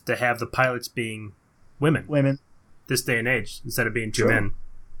progressive to have the pilots being women this day and age, instead of being two men.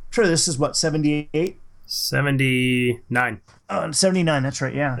 Sure, this is what, 78? 79. Oh, 79, that's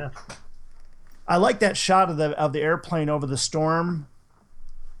right, yeah. I like that shot of the airplane over the storm.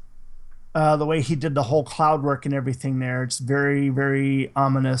 The way he did the whole cloud work and everything there. It's very, very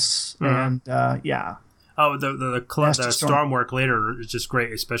ominous. And, yeah. Oh, the storm work later is just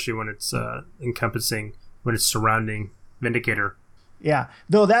great, especially when it's encompassing, when it's surrounding Vindicator. Yeah.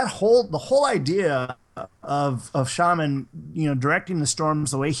 Though the whole idea of Shaman, directing the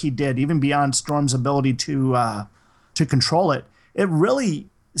storms the way he did, even beyond Storm's ability to control it, it really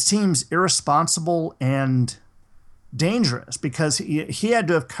seems irresponsible and dangerous, because he had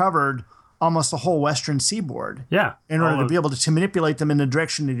to have covered almost the whole western seaboard, in order to be able to manipulate them in the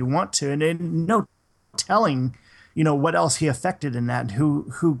direction that he want to, and then no telling, what else he affected in that, and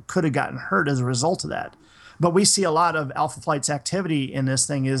who could have gotten hurt as a result of that. But we see a lot of Alpha Flight's activity in this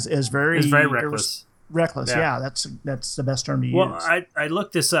thing is very reckless. Reckless, yeah. That's the best term to use. Well, I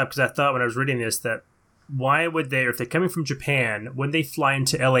looked this up because I thought when I was reading this that why would they, if they're coming from Japan, when they fly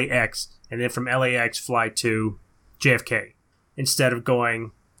into LAX and then from LAX fly to JFK instead of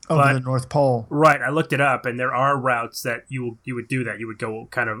going over the North Pole? Right, I looked it up, and there are routes that you would do that. You would go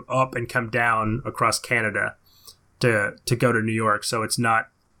kind of up and come down across Canada to go to New York. So it's not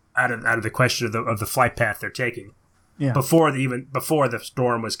out of the question of the flight path they're taking. Yeah. Before the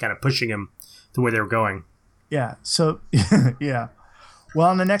storm was kind of pushing them to where they were going. Yeah. So yeah. Well,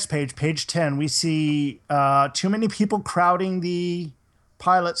 on the next page 10, we see too many people crowding the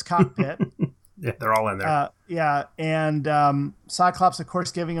pilot's cockpit. Yeah, they're all in there. And Cyclops, of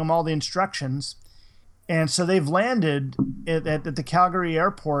course, giving them all the instructions. And so they've landed at the Calgary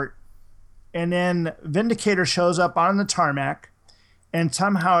airport, and then Vindicator shows up on the tarmac, and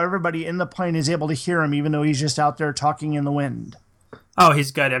somehow everybody in the plane is able to hear him, even though he's just out there talking in the wind. Oh,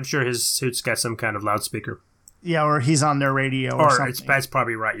 I'm sure his suit's got some kind of loudspeaker. Yeah, or he's on their radio or something. That's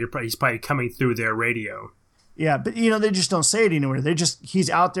probably right. He's probably coming through their radio. Yeah, but they just don't say it anywhere. He's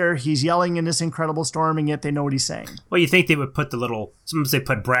out there, he's yelling in this incredible storm, and yet they know what he's saying. Well, you think they would put sometimes they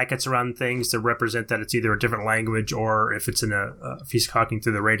put brackets around things to represent that it's either a different language or if it's if he's talking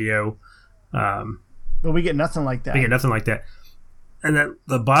through the radio. But we get nothing like that. And then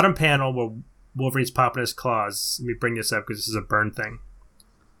the bottom panel where Wolverine's popping his claws. Let me bring this up because this is a Byrne thing.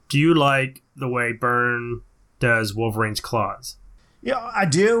 Do you like the way Byrne does Wolverine's claws? Yeah, I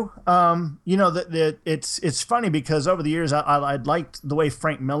do. It's funny because over the years I liked the way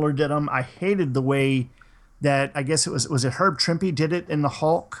Frank Miller did them. I hated the way that I guess it was Herb Trimpe did it in the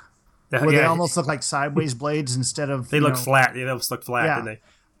Hulk, where they almost look like sideways blades instead of they look flat. They almost look flat, didn't they?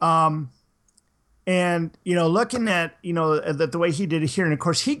 And looking at the way he did it here, and of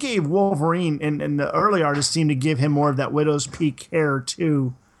course he gave Wolverine and the early artists seemed to give him more of that widow's peak hair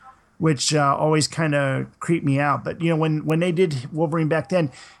too, which always kind of creeped me out. But when they did Wolverine back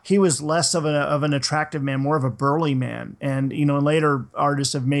then, he was less of an attractive man, more of a burly man. And later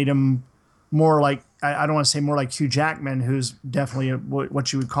artists have made him more like, I don't want to say more like Hugh Jackman, who's definitely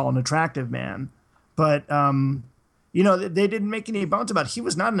what you would call an attractive man. But they didn't make any bones about it. He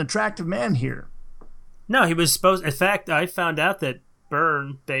was not an attractive man here. No, he was supposed. In fact, I found out that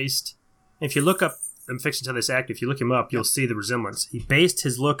Byrne based. If you look up, I'm fixing to tell this actor. If you look him up, you'll see the resemblance. He based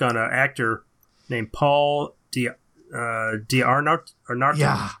his look on an actor named Paul D'Arnato.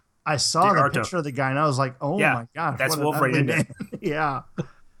 Yeah, I saw the picture of the guy, and I was like, "Oh my gosh, that's Wolverine." Yeah.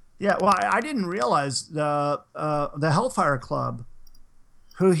 Well, I didn't realize the Hellfire Club,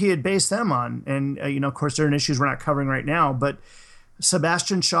 who he had based them on, and of course, there are issues we're not covering right now, but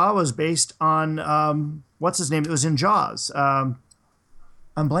Sebastian Shaw was based on what's his name? It was in Jaws. I'm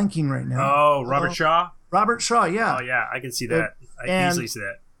blanking right now. Oh, Robert Shaw? Robert Shaw, yeah. Oh, yeah, I can see that. I can easily see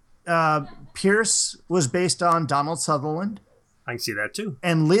that. Pierce was based on Donald Sutherland. I can see that, too.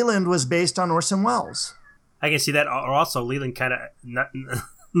 And Leland was based on Orson Welles. I can see that. Also, Leland kind of, not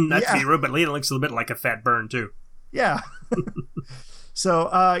to be rude, but Leland looks a little bit like a fat Byrne, too. Yeah. So,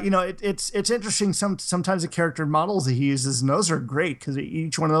 it's interesting. Sometimes the character models that he uses, and those are great because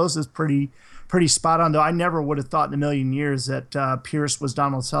each one of those is pretty spot on. Though I never would have thought in a million years that Pierce was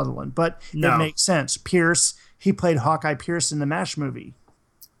Donald Sutherland, but it makes sense. Pierce, he played Hawkeye Pierce in the MASH movie.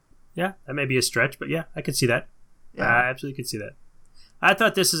 Yeah, that may be a stretch, but yeah, I could see that. Yeah. I absolutely could see that. I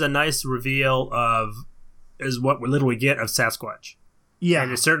thought this is a nice reveal of what little we get of Sasquatch. Yeah,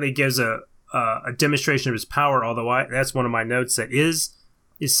 and it certainly gives a demonstration of his power, although that's one of my notes, that is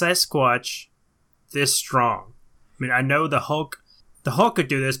Sasquatch this strong? I mean, I know the Hulk could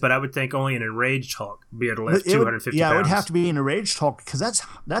do this, but I would think only an enraged Hulk would be able to lift 250 pounds. Yeah, it would have to be an enraged Hulk because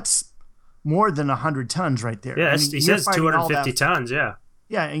that's more than 100 tons right there. Yeah, he says 250 tons, yeah.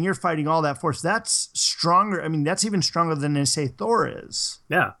 Yeah, and you're fighting all that force. That's stronger. I mean, that's even stronger than they say Thor is.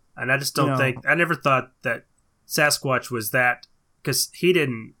 Yeah, and I just don't think... I never thought that Sasquatch was that, because he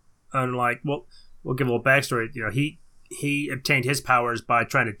didn't... Unlike, we'll give a little backstory. He obtained his powers by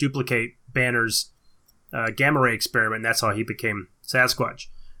trying to duplicate Banner's gamma ray experiment. And that's how he became Sasquatch.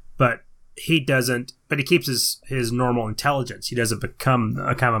 But he doesn't. But he keeps his normal intelligence. He doesn't become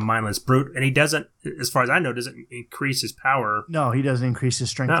a kind of a mindless brute. And he doesn't, as far as I know, doesn't increase his power. No, he doesn't increase his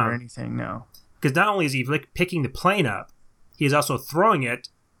strength or anything. No, because not only is he picking the plane up, he is also throwing it,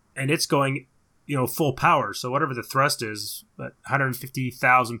 and it's going, full power. So whatever the thrust is,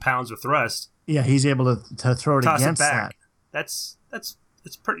 150,000 pounds of thrust. Yeah, he's able to throw it against that. That's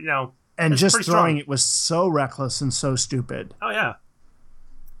pretty, And just throwing it was so reckless and so stupid. Oh, yeah.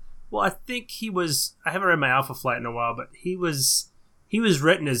 Well, I think I haven't read my Alpha Flight in a while, but he was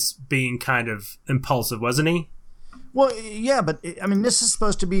written as being kind of impulsive, wasn't he? Well, yeah, but I mean, this is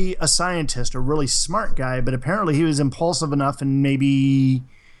supposed to be a scientist, a really smart guy, but apparently he was impulsive enough and maybe...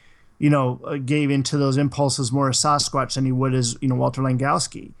 gave into those impulses more as Sasquatch than he would as, Walter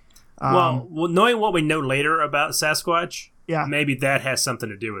Langowski. Well, knowing what we know later about Sasquatch, yeah, maybe that has something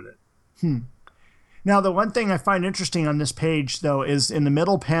to do with it. Now, the one thing I find interesting on this page, though, is in the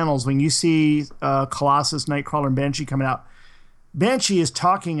middle panels, when you see Colossus, Nightcrawler, and Banshee coming out, Banshee is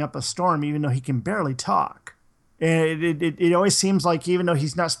talking up a storm even though he can barely talk. And it always seems like even though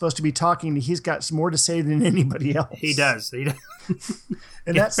he's not supposed to be talking, he's got more to say than anybody else. He does.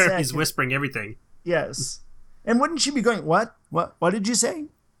 And that's he's whispering everything. Yes. And wouldn't you be going, what did you say?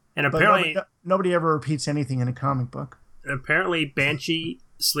 And apparently... Nobody ever repeats anything in a comic book. Apparently, Banshee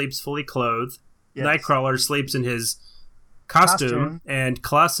sleeps fully clothed. Yes. Nightcrawler sleeps in his costume. And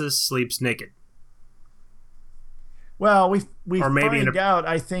Colossus sleeps naked. Well, we find out,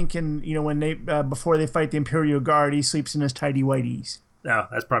 I think, when they before they fight the Imperial Guard, he sleeps in his tidy whities. No,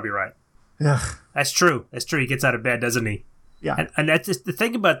 that's probably right. Ugh. That's true. He gets out of bed, doesn't he? Yeah. And that's the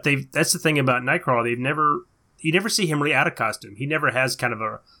thing about Nightcrawler. you never see him really out of costume. He never has kind of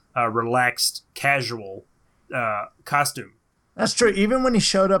a relaxed, casual costume. That's true. Even when he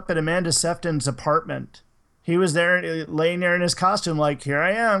showed up at Amanda Sefton's apartment, he was there, laying there in his costume, like, "Here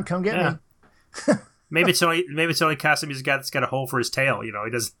I am, come get me." maybe it's only costume he's got that's got a hole for his tail. You know,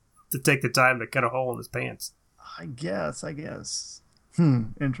 he doesn't to take the time to cut a hole in his pants. I guess.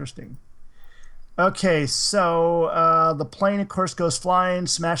 Interesting. Okay, so the plane, of course, goes flying,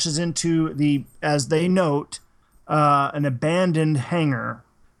 smashes into as they note, an abandoned hangar.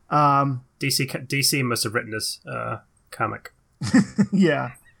 DC must have written this comic.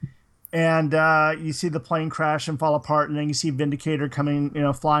 Yeah. And you see the plane crash and fall apart, and then you see Vindicator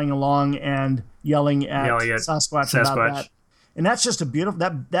coming, flying along and yelling at Sasquatch about that. And that's just a beautiful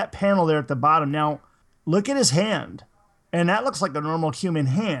that panel there at the bottom. Now, look at his hand, and that looks like a normal human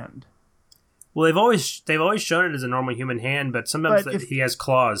hand. Well, they've always shown it as a normal human hand, but sometimes he has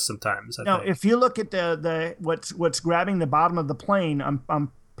claws. Sometimes. I think. If you look at the what's grabbing the bottom of the plane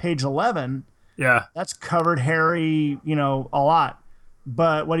on page 11, that's covered, hairy, a lot.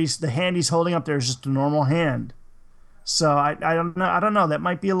 But the hand he's holding up there is just a normal hand. So I don't know. That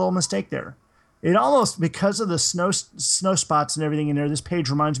might be a little mistake there. It almost, because of the snow spots and everything in there, this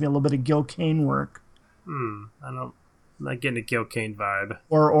page reminds me a little bit of Gil Kane work. I'm not getting a Gil Kane vibe.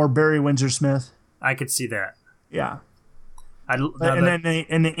 Or Barry Windsor Smith. I could see that. Yeah. Then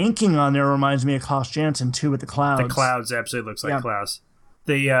the inking on there reminds me of Klaus Janson too, with the clouds. The clouds absolutely looks like Klaus.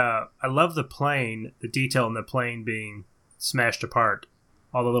 I love the plane, the detail in the plane being smashed apart.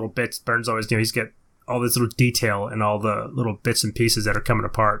 All the little bits. Byrne's always, he's got all this little detail and all the little bits and pieces that are coming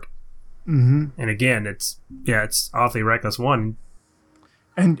apart. Mm-hmm. And again, it's awfully reckless. One.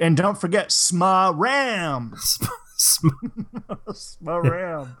 And don't forget Sma-Ram.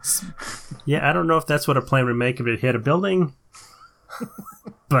 Sma-Ram. Yeah, I don't know if that's what a plane would make if it hit a building.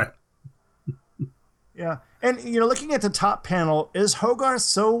 But. Yeah. And, looking at the top panel, is Hogarth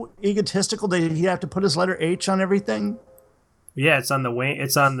so egotistical that he'd have to put his letter H on everything? Yeah, it's on the wing.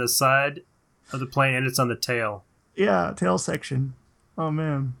 It's on the side of the plane, and it's on the tail. Yeah, tail section. Oh,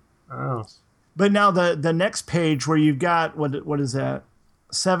 man. Oh. But now the next page where you've got, what is that?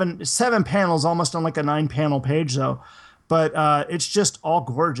 Seven panels, almost on like a 9-panel page, though. But it's just all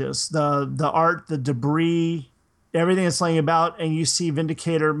gorgeous. The art, the debris, everything that's laying about, and you see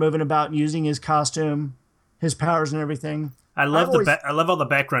Vindicator moving about and using his costume, his powers and everything. I love all the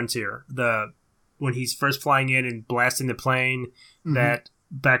backgrounds here. When he's first flying in and blasting the plane, that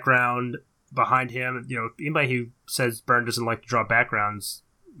background behind him. Anybody who says Byrne doesn't like to draw backgrounds,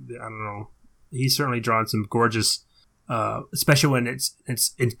 I don't know. He's certainly drawn some gorgeous, especially when it's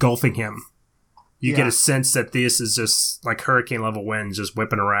engulfing him. You get a sense that this is just like hurricane level winds just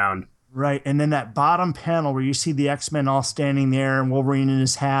whipping around. Right, and then that bottom panel where you see the X-Men all standing there, and Wolverine in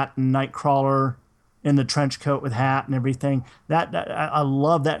his hat, and Nightcrawler in the trench coat with hat and everything. That I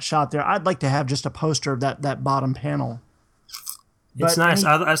love that shot there. I'd like to have just a poster of that bottom panel. It's nice.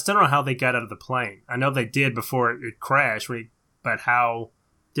 I still don't know how they got out of the plane. I know they did before it crashed, but how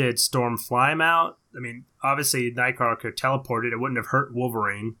did Storm fly him out? I mean, obviously Nightcrawler could teleport it. It wouldn't have hurt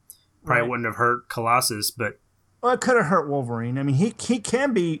Wolverine. Probably wouldn't have hurt Colossus, but... Well, it could have hurt Wolverine. I mean, he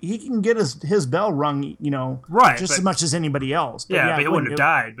can get his bell rung, just as much as anybody else. But he wouldn't have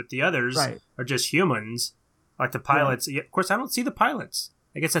died. But the others are just humans, like the pilots. Yeah. Of course, I don't see the pilots.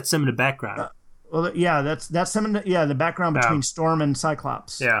 I guess that's them in the background. That's them in the background between Storm and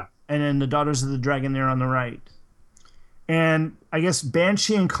Cyclops. Yeah, and then the Daughters of the Dragon there on the right. And I guess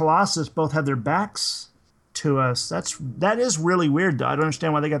Banshee and Colossus both have their backs to us. That is really weird, though. I don't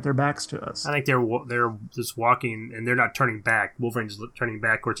understand why they got their backs to us. I think they're just walking and they're not turning back. Wolverine's turning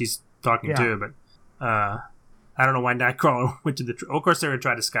back, of course he's talking too, but I don't know why Nightcrawler went to the... of course they're going to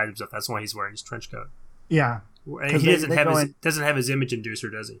try to disguise himself. That's why he's wearing his trench coat. Yeah. And he doesn't have his image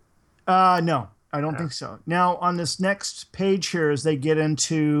inducer, does he? No, I don't think so. Now, on this next page here, as they get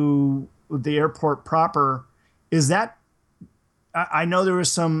into the airport proper, is that... I know there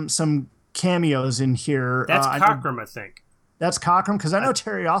was some cameos in here. That's Cockrum, I think. That's Cockrum, because I know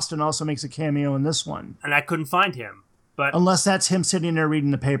Terry Austin also makes a cameo in this one. And I couldn't find him. But unless that's him sitting there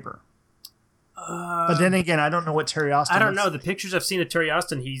reading the paper. But then again, I don't know what Terry Austin I don't know. The pictures I've seen of Terry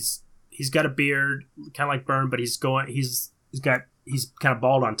Austin, he's got a beard, kind of like Byrne, but he's kind of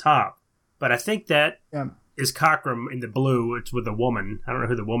bald on top. But I think that is Cockrum in the blue. It's with a woman. I don't know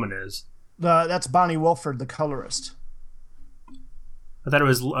who the woman is. That's Bonnie Wilford, the colorist. I thought it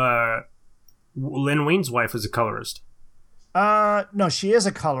was Lynn Weem's wife was a colorist. No, she is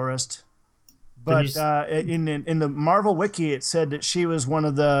a colorist. But in the Marvel Wiki, it said that she was one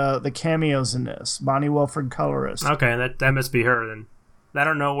of the cameos in this. Bonnie Wilford, colorist. Okay, that must be her then. I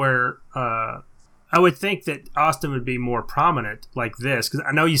don't know where... I I would think that Austin would be more prominent like this, because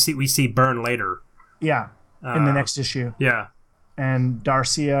I know we see Byrne later. Yeah, in the next issue. Yeah. And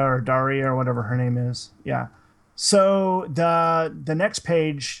Daria or whatever her name is. Yeah. So the next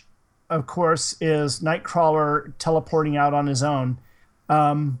page, of course, is Nightcrawler teleporting out on his own.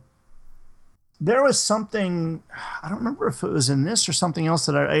 There was something, I don't remember if it was in this or something else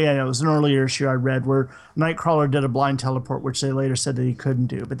it was an earlier issue I read where Nightcrawler did a blind teleport, which they later said that he couldn't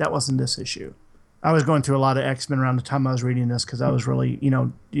do, but that wasn't this issue. I was going through a lot of X-Men around the time I was reading this because I was really,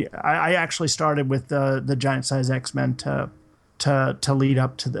 I actually started with the giant size X-Men to lead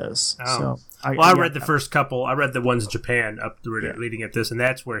up to this. Oh. So I read the first couple. I read the ones in Japan leading up to this, and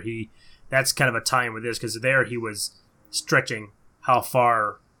that's where that's kind of a tie-in with this, because there he was stretching how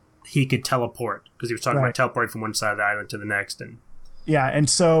far he could teleport, because he was talking about teleporting from one side of the island to the next. And and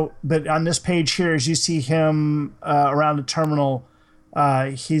so, but on this page here, as you see him around the terminal,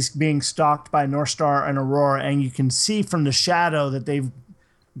 he's being stalked by North Star and Aurora, and you can see from the shadow that they've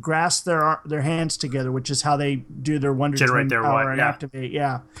grasped their hands together, which is how they do their Wonder Twin power and activate.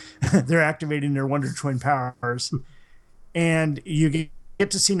 Yeah, they're activating their Wonder Twin powers, and you get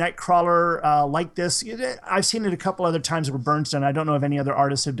to see Nightcrawler like this. I've seen it a couple other times where Byrne's done. I don't know if any other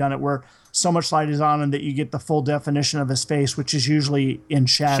artists have done it where so much light is on him that you get the full definition of his face, which is usually in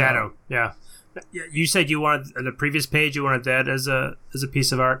shadow. Yeah. You said you wanted the previous page. You wanted that as a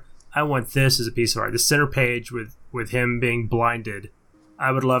piece of art. I want this as a piece of art. The center page with him being blinded.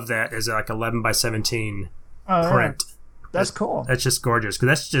 I would love that as like 11 by 17 print. That's cool. That's just gorgeous, because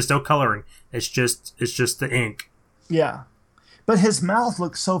that's just no coloring. It's just the ink. Yeah. But his mouth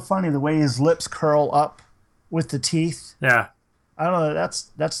looks so funny, the way his lips curl up with the teeth. Yeah. I don't know.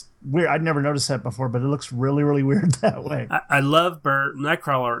 That's weird. I'd never noticed that before, but it looks really, really weird that way. I love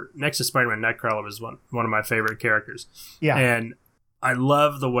Nightcrawler. Next to Spider-Man, Nightcrawler was one of my favorite characters. Yeah. And I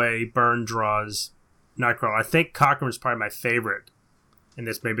love the way Byrne draws Nightcrawler. I think Cockrum is probably my favorite in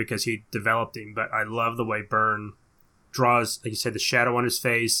this, maybe because he developed him, but I love the way Byrne draws, like you said, the shadow on his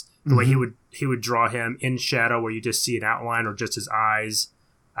face, the way he would draw him in shadow where you just see an outline or just his eyes.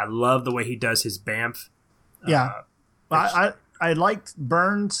 I love the way he does his Bamf. Yeah. I liked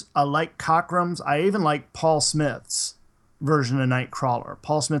Byrne's, I like Cockrum's, I even like Paul Smith's version of Nightcrawler.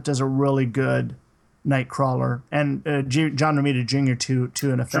 Paul Smith does a really good Nightcrawler, and John Romita Jr.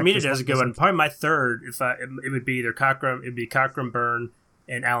 to an effect. Romita does a good one. Probably my third, it would be either Cockrum, it'd be Cockrum, Byrne,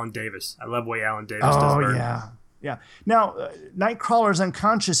 and Alan Davis. I love the way Alan Davis does Byrne. Yeah. Now, Nightcrawler's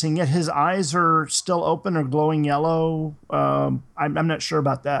unconscious, and yet his eyes are still open or glowing yellow. I'm not sure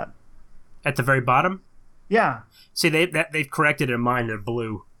about that. At the very bottom? Yeah. See, they've corrected in mine. They're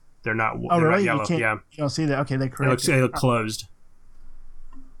blue. They're not. Oh, they're really? Not yellow. You don't see that? Okay, they corrected. They look closed.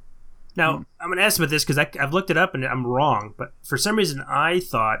 Now, I'm going to ask about this because I've looked it up and I'm wrong. But for some reason, I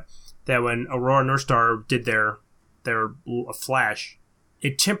thought that when Aurora and North Star did their flash,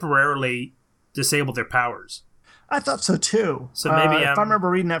 it temporarily disabled their powers. I thought so too. So maybe if I remember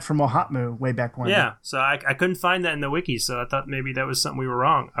reading that from Mohatmu way back when. Yeah, so I couldn't find that in the wiki, so I thought maybe that was something we were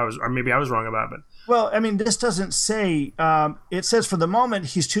wrong. Maybe I was wrong about it. Well, I mean, this doesn't say. It says for the moment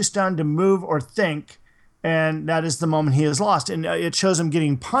he's too stunned to move or think, and that is the moment he is lost. And it shows him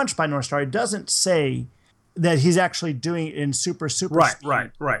getting punched by North Star. It doesn't say that he's actually doing it in super right, speed.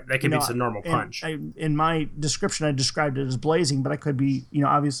 Right. That could be a normal punch. In my description, I described it as blazing, but I could be,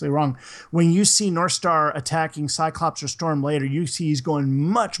 obviously wrong. When you see North Star attacking Cyclops or Storm later, you see he's going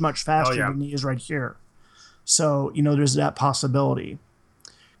much, much faster than he is right here. So, there's that possibility.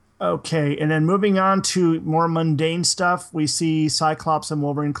 Okay, and then moving on to more mundane stuff, we see Cyclops and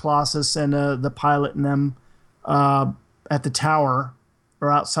Wolverine, Colossus, and the pilot and them at the tower.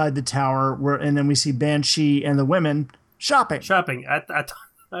 Or outside the tower, and then we see Banshee and the women shopping.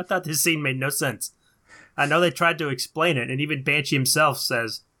 I thought this scene made no sense. I know they tried to explain it, and even Banshee himself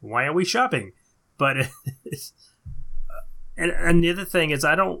says, "Why are we shopping?" But and the other thing is,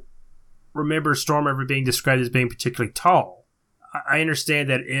 I don't remember Storm ever being described as being particularly tall. I understand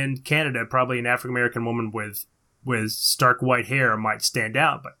that in Canada, probably an African American woman with stark white hair might stand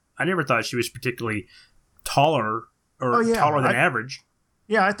out, but I never thought she was particularly taller or taller than average.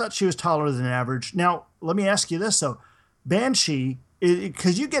 Yeah, I thought she was taller than average. Now, let me ask you this, though. Banshee,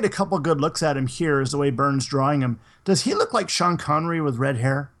 because you get a couple good looks at him here as the way Byrne's drawing him. Does he look like Sean Connery with red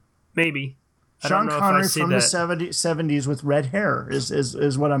hair? Maybe. Sean Connery from the 70s with red hair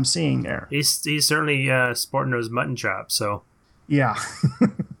is what I'm seeing there. He's certainly sporting those mutton chops, so. Yeah.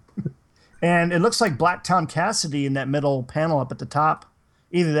 And it looks like Black Tom Cassidy in that middle panel up at the top.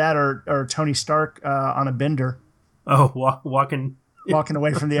 Either that or Tony Stark on a bender. Oh, walking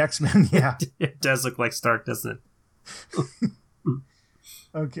away from the X-Men, yeah. It does look like Stark, doesn't it?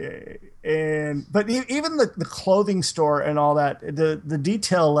 Okay, but even the clothing store and all that, the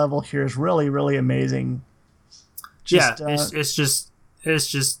detail level here is really, really amazing. It's just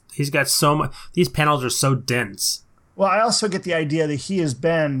he's got so much. These panels are so dense. Well, I also get the idea that he has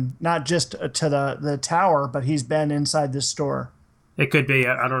been not just to the tower, but he's been inside this store. It could be.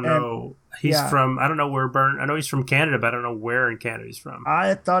 I don't know. He's from. I don't know where Byrne. I know he's from Canada, but I don't know where in Canada he's from.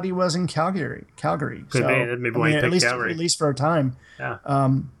 I thought he was in Calgary. Could be. Maybe why he picked Calgary. At least for a time. Yeah.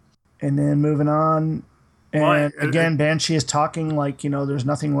 And then moving on, and again, Banshee is talking like there's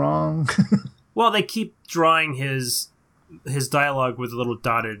nothing wrong. Well, they keep drawing his dialogue with little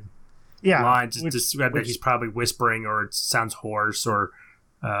dotted lines to describe that he's probably whispering or it sounds hoarse or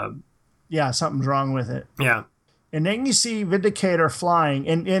something's wrong with it. Yeah. And then you see Vindicator flying,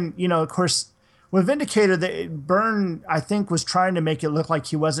 and of course, with Vindicator, Byrne, I think, was trying to make it look like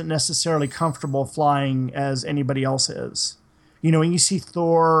he wasn't necessarily comfortable flying as anybody else is. When you see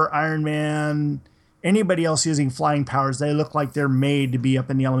Thor, Iron Man, anybody else using flying powers, they look like they're made to be up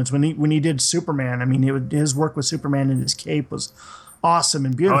in the elements. When he did Superman, I mean, his work with Superman and his cape was awesome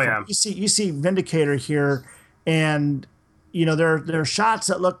and beautiful. Oh, yeah. You see Vindicator here, and there are shots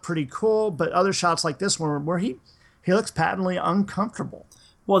that look pretty cool, but other shots like this one where he looks patently uncomfortable.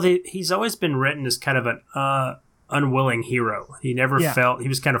 Well, he's always been written as kind of an unwilling hero. He never felt, he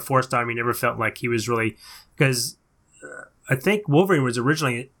was kind of forced on him. He never felt like he was really, because I think Wolverine was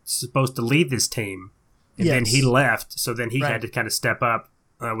originally supposed to lead this team, and then he left, so then he had to kind of step up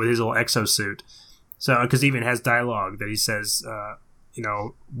with his little exosuit. So, because he even has dialogue that he says, I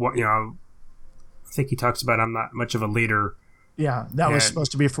think he talks about, I'm not much of a leader. Yeah, that was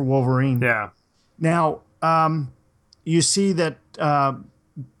supposed to be for Wolverine. Yeah. Now, you see that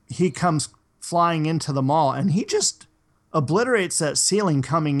he comes flying into the mall, and he just obliterates that ceiling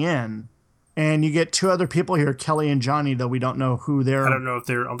coming in. And you get two other people here, Kelly and Johnny, though we don't know who they're. I don't know if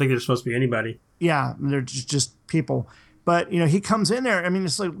I don't think they're supposed to be anybody. Yeah, they're just people. But, he comes in there. I mean,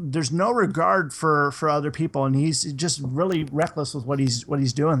 it's like there's no regard for other people, and he's just really reckless with what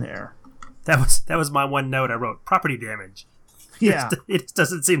he's doing there. That was my one note I wrote. Property damage. Yeah. It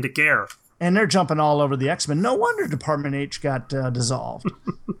doesn't seem to care. And they're jumping all over the X-Men. No wonder Department H got dissolved.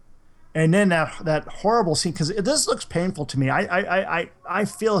 And then that horrible scene, because this looks painful to me. I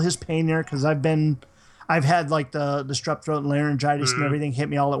feel his pain there because I've had like the strep throat and laryngitis and everything hit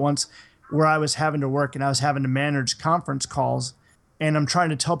me all at once, where I was having to work and I was having to manage conference calls, and I'm trying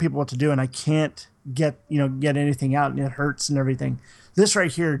to tell people what to do, and I can't get anything out, and it hurts and everything. This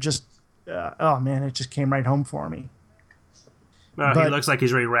right here just, oh man, it just came right home for me. He looks like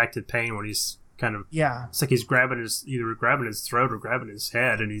he's really racked in pain when he's kind of... Yeah. It's like he's either grabbing his throat or grabbing his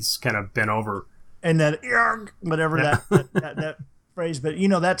head, and he's kind of bent over. And then, whatever that phrase, but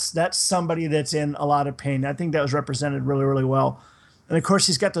that's somebody that's in a lot of pain. I think that was represented really, really well. And of course,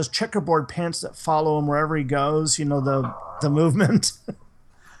 he's got those checkerboard pants that follow him wherever he goes, the movement.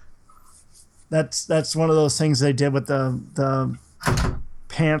 That's one of those things they did with the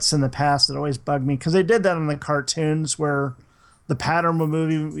pants in the past that always bugged me, because they did that in the cartoons where the pattern will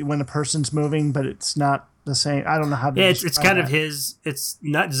move when a person's moving, but it's not the same. I don't know how to. Yeah, it's kind of his. It's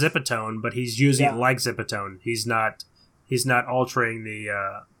not Zipatone, but he's using it like Zipatone. He's not altering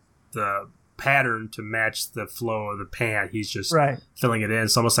the pattern to match the flow of the pant. He's just filling it in.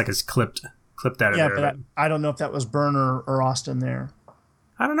 It's almost like it's clipped out of there. Yeah, but I don't know if that was Byrne or Austin there.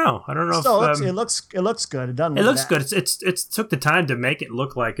 I don't know. Still, it looks good. It doesn't. It looks good. It's took the time to make it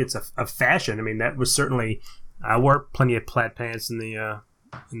look like it's a fashion. I mean, that was certainly. I wore plenty of plaid pants in the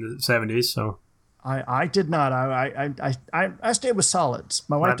 70s, so. I did not. I stay with solids.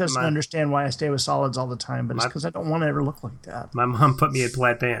 My wife doesn't understand why I stay with solids all the time, but it's because I don't want to ever look like that. My mom put me in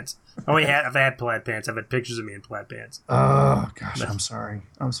plaid pants. I've had plaid pants. I've had pictures of me in plaid pants. Oh gosh, I'm sorry.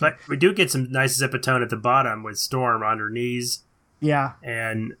 But we do get some nice Zipatone at the bottom with Storm on her knees. Yeah.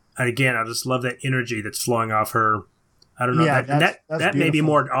 And again, I just love that energy that's flowing off her. I don't know. Yeah, that may be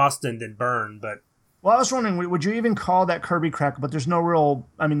more Austin than Byrne, but. Well, I was wondering, would you even call that Kirby Crackle? But there's no real.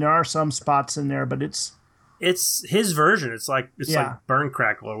 I mean, there are some spots in there, but it's his version. It's like Byrne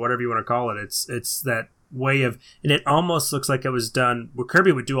Crackle or whatever you want to call it. It's that way of, and it almost looks like it was done. Where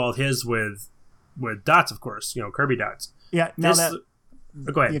Kirby would do all his with dots, of course. Kirby dots. Yeah. Go ahead.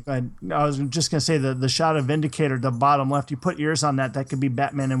 Yeah, go ahead. I was just gonna say the shot of Vindicator, the bottom left. You put ears on that. That could be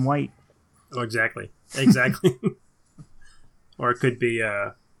Batman in white. Oh, exactly. Or it could be.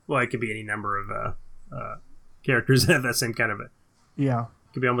 It could be any number of. Characters that have that same kind of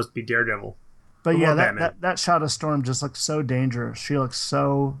could almost be Daredevil. But yeah, that shot of Storm just looks so dangerous. She looks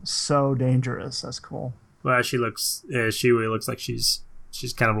so dangerous. That's cool. Well, she really looks like she's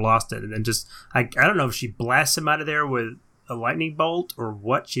kind of lost it, and then just I don't know if she blasts him out of there with a lightning bolt or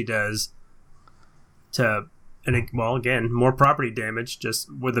what she does to, well, again, more property damage just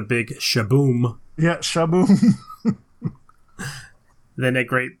with a big shaboom. Yeah, shaboom. Then that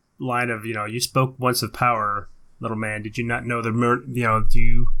great line of, you spoke once of power, little man. Did you not know do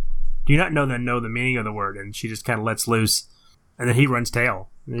you not know the meaning of the word? And she just kind of lets loose, and then he runs tail.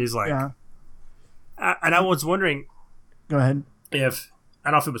 And he's like, yeah. And I was wondering, go ahead. If I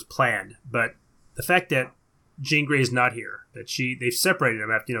don't know if it was planned, but the fact that Jean Grey is not here, that they've separated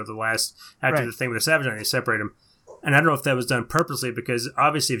him after Right. the thing with the Savage Line, they separate him, and I don't know if that was done purposely because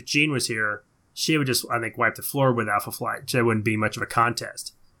obviously if Jean was here, she would just, I think, wipe the floor with Alpha Flight. So it wouldn't be much of a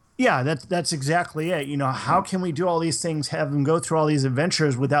contest. Yeah, that's exactly it. How can we do all these things, have them go through all these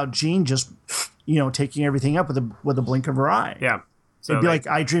adventures without Jean just, taking everything up with a blink of her eye? Yeah. So it'd be like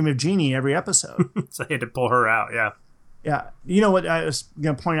I Dream of Jeannie every episode. So they had to pull her out, yeah. Yeah. You know what I was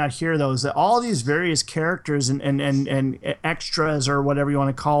going to point out here, though, is that all these various characters and extras or whatever you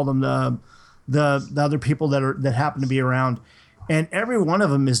want to call them, the other people that happen to be around, and every one of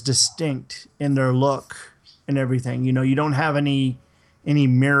them is distinct in their look and everything. You don't have any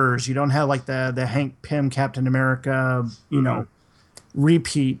mirrors. You don't have like the Hank Pym Captain America,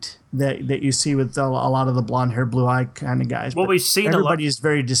 repeat that you see with a lot of the blonde hair, blue eye kind of guys. Well, we've seen everybody is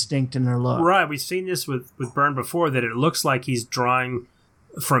very distinct in their look. Right. We've seen this with Byrne before, that it looks like he's drawing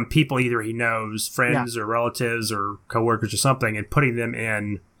from people either he knows, friends or relatives or coworkers or something, and putting them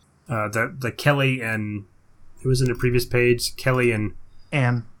in the Kelly and who was in the previous page, Kelly and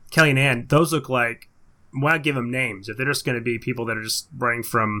Anne. Those look like, why give them names if they're just going to be people that are just running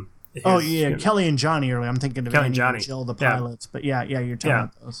from. Kelly and Johnny earlier. I'm thinking of Kelly Annie and Johnny, and Jill, the pilots. But you're talking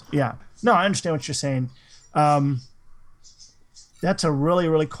about those. Yeah. No, I understand what you're saying. That's a really,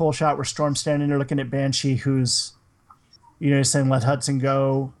 really cool shot where Storm's standing there looking at Banshee, who's, saying, let Hudson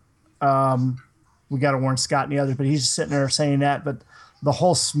go. We got to warn Scott and the others, but he's just sitting there saying that. But the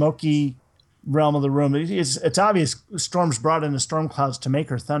whole smoky realm of the room, it's obvious Storm's brought in the storm clouds to make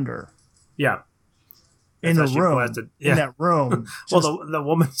her thunder. Yeah. In the room, in that room. Well, the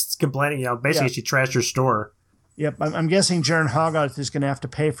woman's complaining, basically she trashed her store. Yep, I'm guessing Jaren Hogarth is going to have to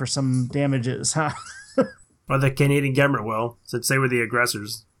pay for some damages, huh? Or the Canadian government will, since they were the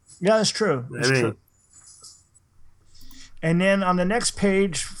aggressors. Yeah, that's true. True. And then on the next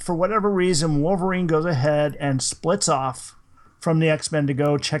page, for whatever reason, Wolverine goes ahead and splits off from the X-Men to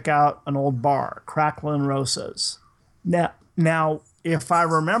go check out an old bar, Crackle and Rosa's. Now, if I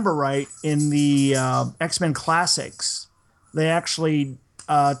remember right, in the X-Men Classics, they actually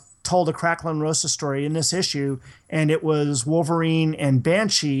told a Crackle and Rosa story in this issue, and it was Wolverine and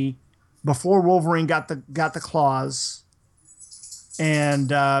Banshee before Wolverine got the claws, and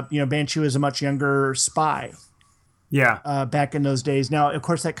Banshee was a much younger spy. Yeah. Back in those days. Now, of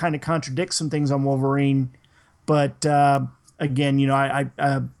course, that kind of contradicts some things on Wolverine, but again,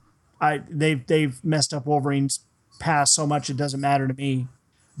 they've messed up Wolverine's past so much it doesn't matter to me.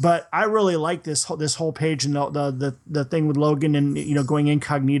 But I really like this whole page and the thing with Logan and going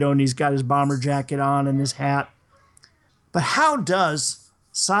incognito, and he's got his bomber jacket on and his hat. But how does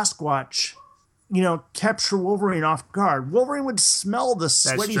Sasquatch capture Wolverine off guard? Wolverine would smell the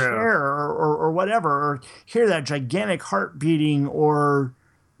sweaty hair or whatever, or hear that gigantic heart beating or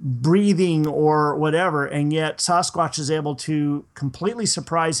breathing or whatever, and yet Sasquatch is able to completely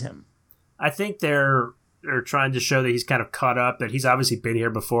surprise him. I think they're trying to show that he's kind of caught up, that he's obviously been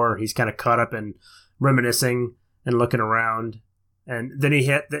here before. He's kind of caught up and reminiscing and looking around. And then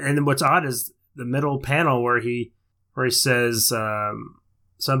and what's odd is the middle panel where he says,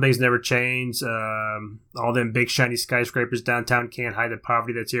 some things never change. All them big shiny skyscrapers downtown can't hide the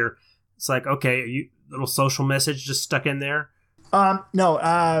poverty that's here. It's like, okay, little social message just stuck in there. No,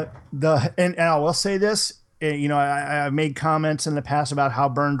 and I will say this, I've made comments in the past about how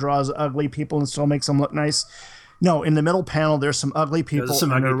Byrne draws ugly people and still makes them look nice. No, in the middle panel, there's some ugly people,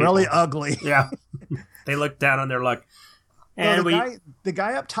 they're really ugly. Yeah. They look down on their luck. And the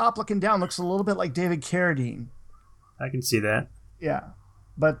guy up top looking down looks a little bit like David Carradine. I can see that. Yeah.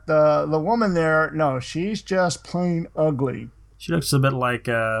 But the woman there, no, she's just plain ugly. She looks a bit like,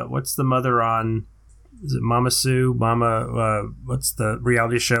 what's the mother on, is it Mama Sue? What's the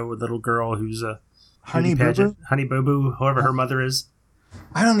reality show with little girl who's a Honey Boo Boo? Honey Boo Boo, whoever her mother is.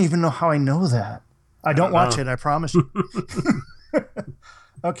 I don't even know how I know that. I don't watch it, I promise you.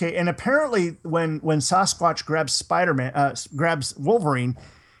 Okay, and apparently when Sasquatch grabs Wolverine,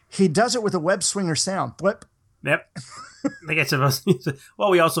 he does it with a web swinger sound. Flip. Yep. I think it's supposed to.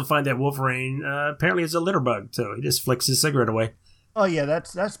 Well, we also find that Wolverine apparently is a litter bug, so he just flicks his cigarette away. Oh yeah,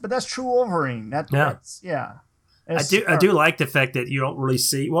 that's true Wolverine. That's I do like the fact that you don't really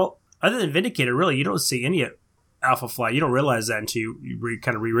see, well, other than Vindicator, really, you don't see any Alpha Flight. You don't realize that until you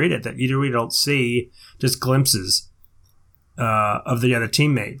kind of reread it, that you really don't see just glimpses of the other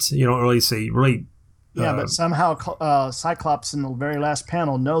teammates. You don't really see Yeah, but somehow Cyclops in the very last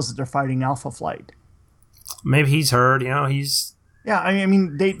panel knows that they're fighting Alpha Flight. Maybe he's heard. He's. Yeah, I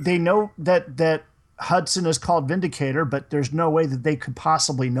mean, they know that Hudson is called Vindicator, but there's no way that they could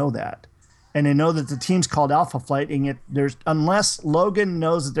possibly know that. And they know that the team's called Alpha Flight, and yet unless Logan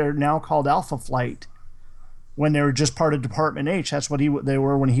knows that they're now called Alpha Flight when they were just part of Department H, that's what they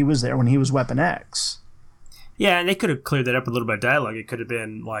were when he was there, when he was Weapon X. Yeah, and they could have cleared that up a little bit of dialogue. It could have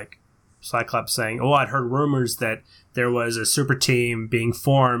been like Cyclops saying, I'd heard rumors that there was a super team being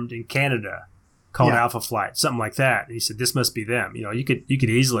formed in Canada called Alpha Flight, something like that. And he said, this must be them. You could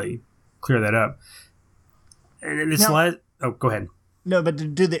easily clear that up. And it's go ahead. No, but to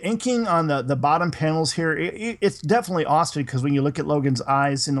do the inking on the bottom panels here, it's definitely Austin, because when you look at Logan's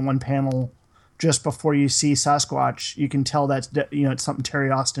eyes in the one panel just before you see Sasquatch, you can tell that's it's something Terry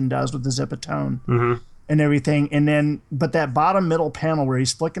Austin does with the Zipatone and everything. And then, but that bottom middle panel where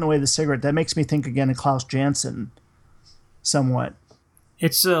he's flicking away the cigarette, that makes me think again of Klaus Janson, somewhat.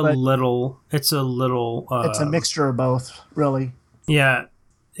 It's a little. It's a mixture of both, really. Yeah,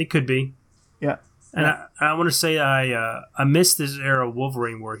 it could be. Yeah. And I want to say I missed this era of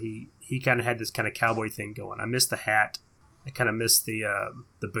Wolverine where he kind of had this kind of cowboy thing going. I missed the hat. I kind of missed the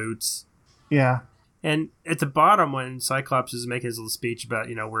boots. Yeah. And at the bottom, when Cyclops is making his little speech about,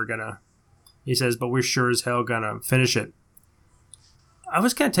 he says, but we're sure as hell gonna finish it. I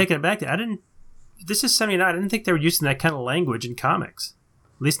was kind of taken aback. This is 79. I didn't think they were using that kind of language in comics.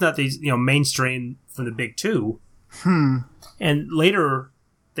 At least not these, mainstream from the big two. And later,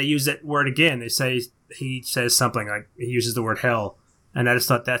 they use that word again. They say, he says something like, he uses the word hell. And I just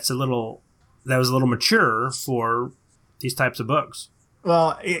thought that was a little mature for these types of books.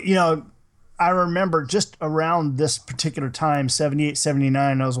 Well, I remember just around this particular time, 78,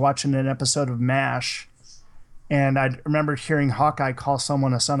 79, I was watching an episode of MASH. And I remember hearing Hawkeye call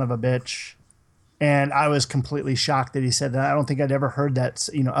someone a son of a bitch. And I was completely shocked that he said that. I don't think I'd ever heard that,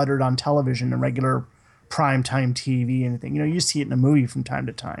 uttered on television in regular primetime TV, anything. You see it in a movie from time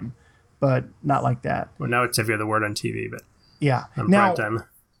to time, but not like that. Well, now it's every other word on TV, but yeah. On now, primetime.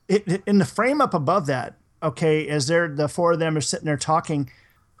 In the frame up above that, okay, as the four of them are sitting there talking,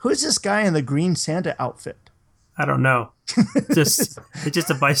 who's this guy in the green Santa outfit? I don't know. It's just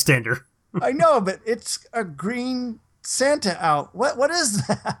a bystander. I know, but it's a green Santa out. What is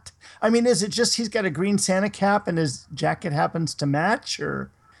that? I mean, is it just he's got a green Santa cap and his jacket happens to match,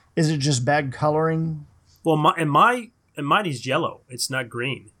 or is it just bad coloring? Well, in mine he's yellow. It's not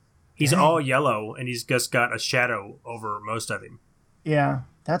green. He's all yellow, and he's just got a shadow over most of him. Yeah,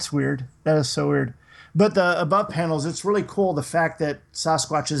 that's weird. That is so weird. But the above panels, it's really cool, the fact that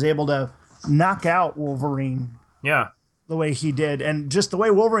Sasquatch is able to knock out Wolverine. Yeah. The way he did, and just the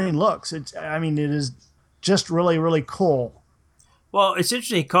way Wolverine looks. It is just really, really cool. Well, it's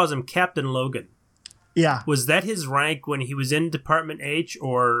interesting he calls him Captain Logan. Yeah. Was that his rank when he was in Department H,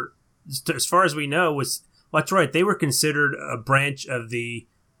 or as far as we know, that's right, they were considered a branch of the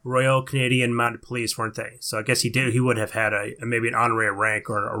Royal Canadian Mounted Police, weren't they? So I guess he would have had maybe an honorary rank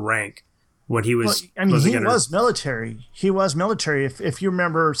or a rank when he was... Well, he was military. He was military. If you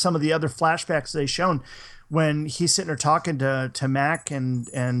remember some of the other flashbacks they've shown, when he's sitting there talking to Mac and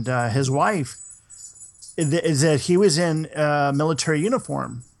his wife, is that he was in a military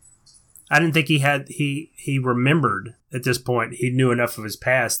uniform. I didn't think he remembered at this point. He knew enough of his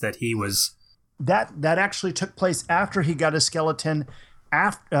past that he was... That actually took place after he got his skeleton,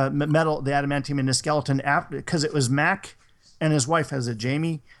 the adamantium in his skeleton, because it was Mac and his wife, Heather,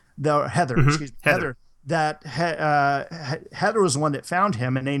 Heather. Heather was the one that found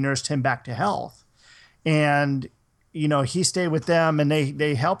him, and they nursed him back to health. And he stayed with them, and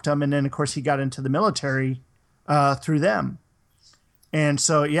they helped him, and then of course he got into the military through them. And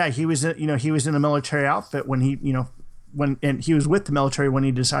so he was in a military outfit when he was with the military when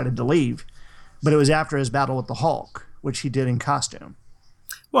he decided to leave, but it was after his battle with the Hulk, which he did in costume.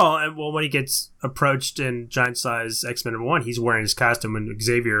 Well, when he gets approached in Giant Size X-Men #1, he's wearing his costume, and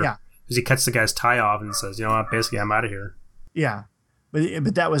Xavier, because he cuts the guy's tie off and says, basically I'm out of here. Yeah.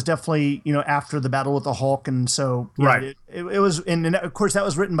 But that was definitely, after the battle with the Hulk. And so, right. It was, and of course that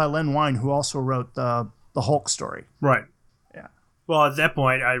was written by Len Wein, who also wrote the Hulk story. Right. Yeah. Well, at that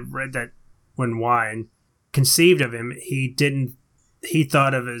point, I read that when Wein conceived of him, he conceived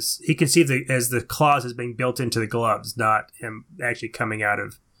it as the claws as being built into the gloves, not him actually coming out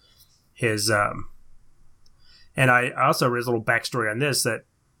of his, and I also read a little backstory on this, that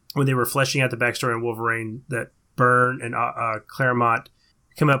when they were fleshing out the backstory on Wolverine, that Byrne and Claremont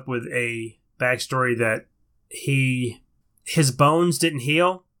come up with a backstory that his bones didn't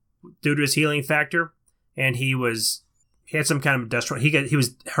heal due to his healing factor, and he had some kind of industrial. He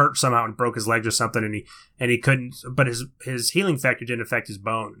was hurt somehow and broke his legs or something, and he couldn't. But his healing factor didn't affect his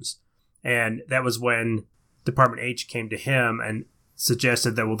bones, and that was when Department H came to him and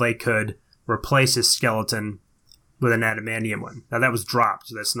suggested that they could replace his skeleton with an adamantium one. Now that was dropped,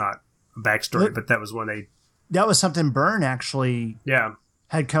 so that's not a backstory, but that was when they. That was something Byrne actually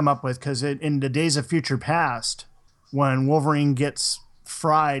had come up with, because in the Days of Future Past, when Wolverine gets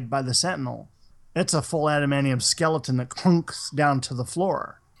fried by the Sentinel, it's a full adamantium skeleton that clunks down to the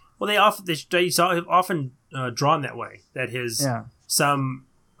floor. Well, they often drawn that way. That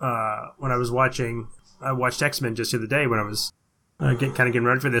when I watched X-Men just the other day when I was getting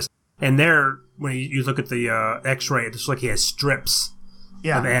ready for this, and there when you look at the X-ray, it looks like he has strips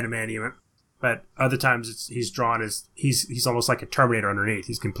of adamantium. But other times he's drawn as he's almost like a Terminator underneath.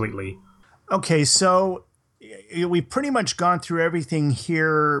 He's completely okay. So we've pretty much gone through everything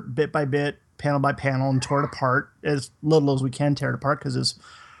here, bit by bit, panel by panel, and tore it apart as little as we can tear it apart, because it's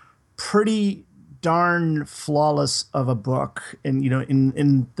pretty darn flawless of a book, and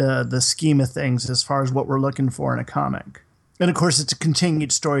in the scheme of things as far as what we're looking for in a comic. And of course, it's a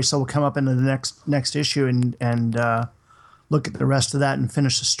continued story, so we'll come up into the next issue and look at the rest of that and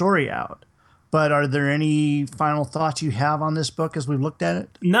finish the story out. But are there any final thoughts you have on this book as we've looked at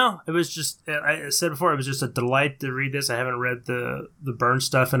it? No, it was just, I said before, it was just a delight to read this. I haven't read the Byrne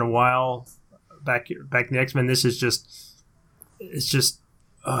stuff in a while. Back in the X-Men, this is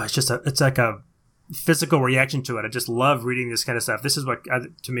it's like a physical reaction to it. I just love reading this kind of stuff. This is what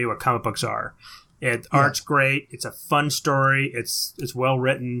comic books are. Art's great. It's a fun story. It's well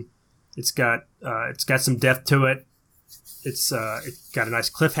written. It's got some depth to it. It's got a nice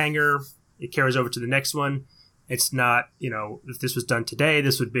cliffhanger. It carries over to the next one. It's not, if this was done today,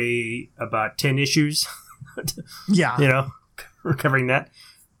 this would be about 10 issues. Yeah. We're covering that.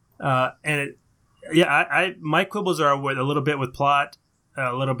 And my quibbles are with a little bit with plot,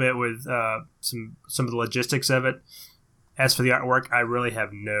 a little bit with some of the logistics of it. As for the artwork, I really have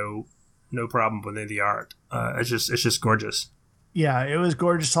no problem with any of the art. It's just gorgeous. Yeah, it was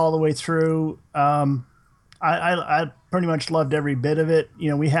gorgeous all the way through. I pretty much loved every bit of it.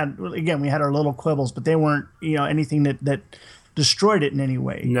 We had our little quibbles, but they weren't, anything that destroyed it in any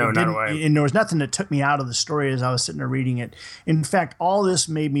way. No, not a way. And there was nothing that took me out of the story as I was sitting there reading it. In fact, all this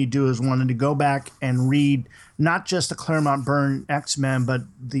made me do is wanted to go back and read not just the Claremont Byrne X-Men, but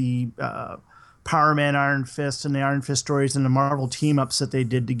the Power Man Iron Fist and the Iron Fist stories and the Marvel team-ups that they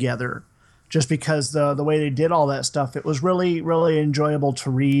did together. Just because the way they did all that stuff, it was really, really enjoyable to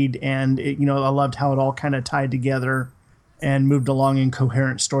read. And, I loved how it all kind of tied together and moved along in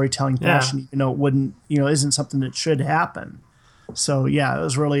coherent storytelling fashion, even though it wouldn't, isn't something that should happen. So, yeah, it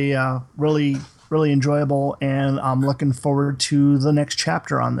was really, really, really enjoyable. And I'm looking forward to the next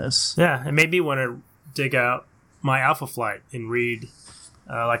chapter on this. Yeah, and maybe want to dig out my Alpha Flight and read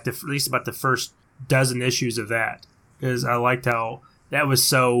at least about the first dozen issues of that. Because I liked how that was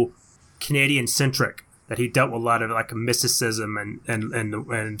so Canadian centric, that he dealt with a lot of like a mysticism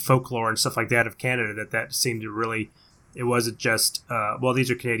and folklore and stuff like that of Canada, that seemed to really, it wasn't just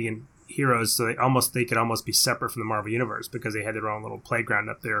these are Canadian heroes, so they could almost be separate from the Marvel universe because they had their own little playground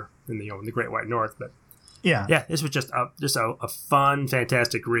up there in the in the Great White North. But yeah, this was just a fun,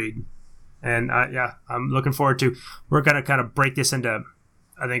 fantastic read, and I'm looking forward to. We're gonna kind of break this into,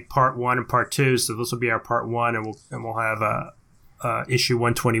 I think, part 1 and part 2. So this will be our part 1, and we'll have issue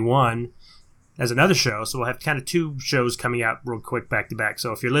 121 as another show. So we'll have kind of 2 shows coming out real quick back to back.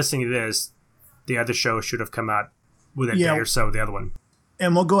 So if you're listening to this, the other show should have come out within a day or so, the other one.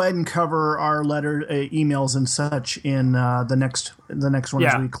 And we'll go ahead and cover our letter, emails and such in the next one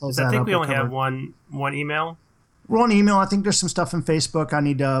as we close that up. I think we only have one email. We're on email. I think there's some stuff in Facebook I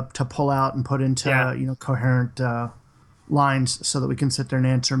need to pull out and put into coherent lines so that we can sit there and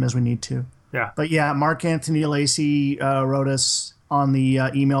answer them as we need to. Yeah. But yeah, Mark Anthony Lacey wrote us on the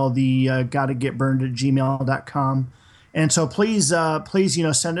email, the gottagetburned@gmail.com. And so please, send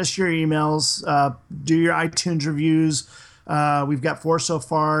us your emails, do your iTunes reviews. We've got 4 so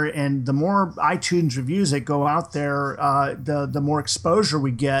far, and the more iTunes reviews that go out there, the more exposure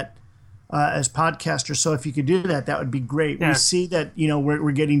we get as podcasters. So if you could do that, that would be great. Yeah. We see that,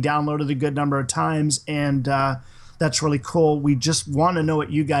 we're getting downloaded a good number of times, and that's really cool. We just want to know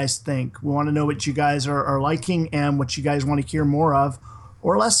what you guys think. We want to know what you guys are liking and what you guys want to hear more of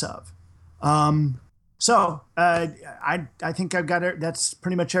or less of. So I think I've got it. That's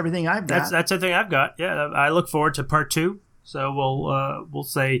pretty much everything I've got. That's everything I've got. Yeah, I look forward to part 2. So we'll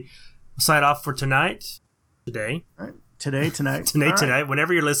sign off for tonight. Today. All right. Tonight. Tonight.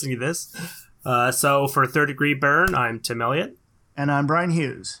 Whenever you're listening to this, So for Third Degree Byrne, I'm Tim Elliott. And I'm Brian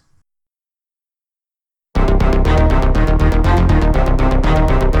Hughes.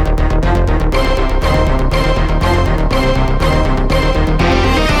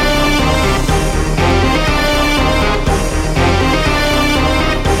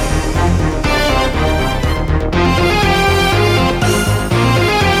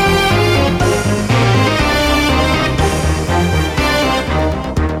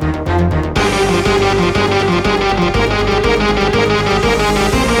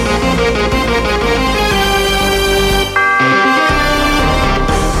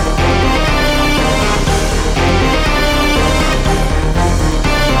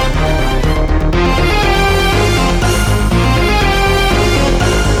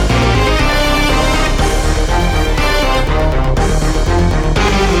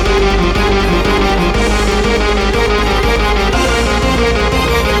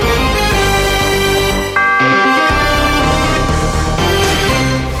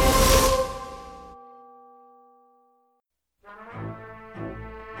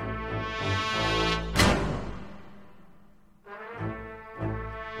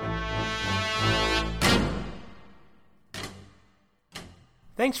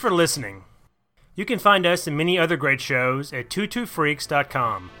 Thanks for listening. You can find us and many other great shows at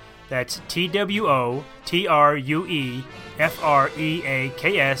twotwofreaks.com. That's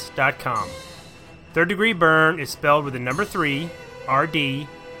TWOTRUEFREAKS.com. Third Degree Byrne is spelled with the number 3, RDDEGREE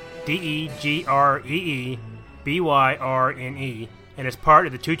and is part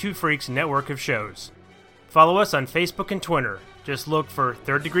of the Two Two Freaks network of shows. Follow us on Facebook and Twitter. Just look for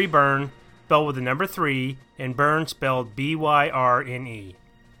Third Degree Byrne, spelled with the number 3, and Byrne spelled BYRNE.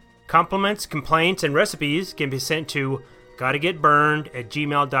 Compliments, complaints, and recipes can be sent to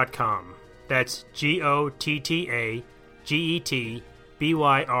gottagetburned@gmail.com. That's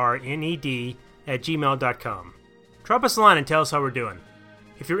GOTTAGETBYRNED@gmail.com. Drop us a line and tell us how we're doing.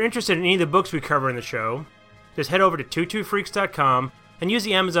 If you're interested in any of the books we cover in the show, just head over to twotwofreaks.com and use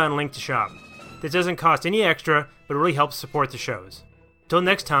the Amazon link to shop. This doesn't cost any extra, but it really helps support the shows. Till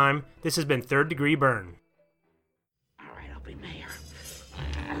next time, this has been Third Degree Byrne.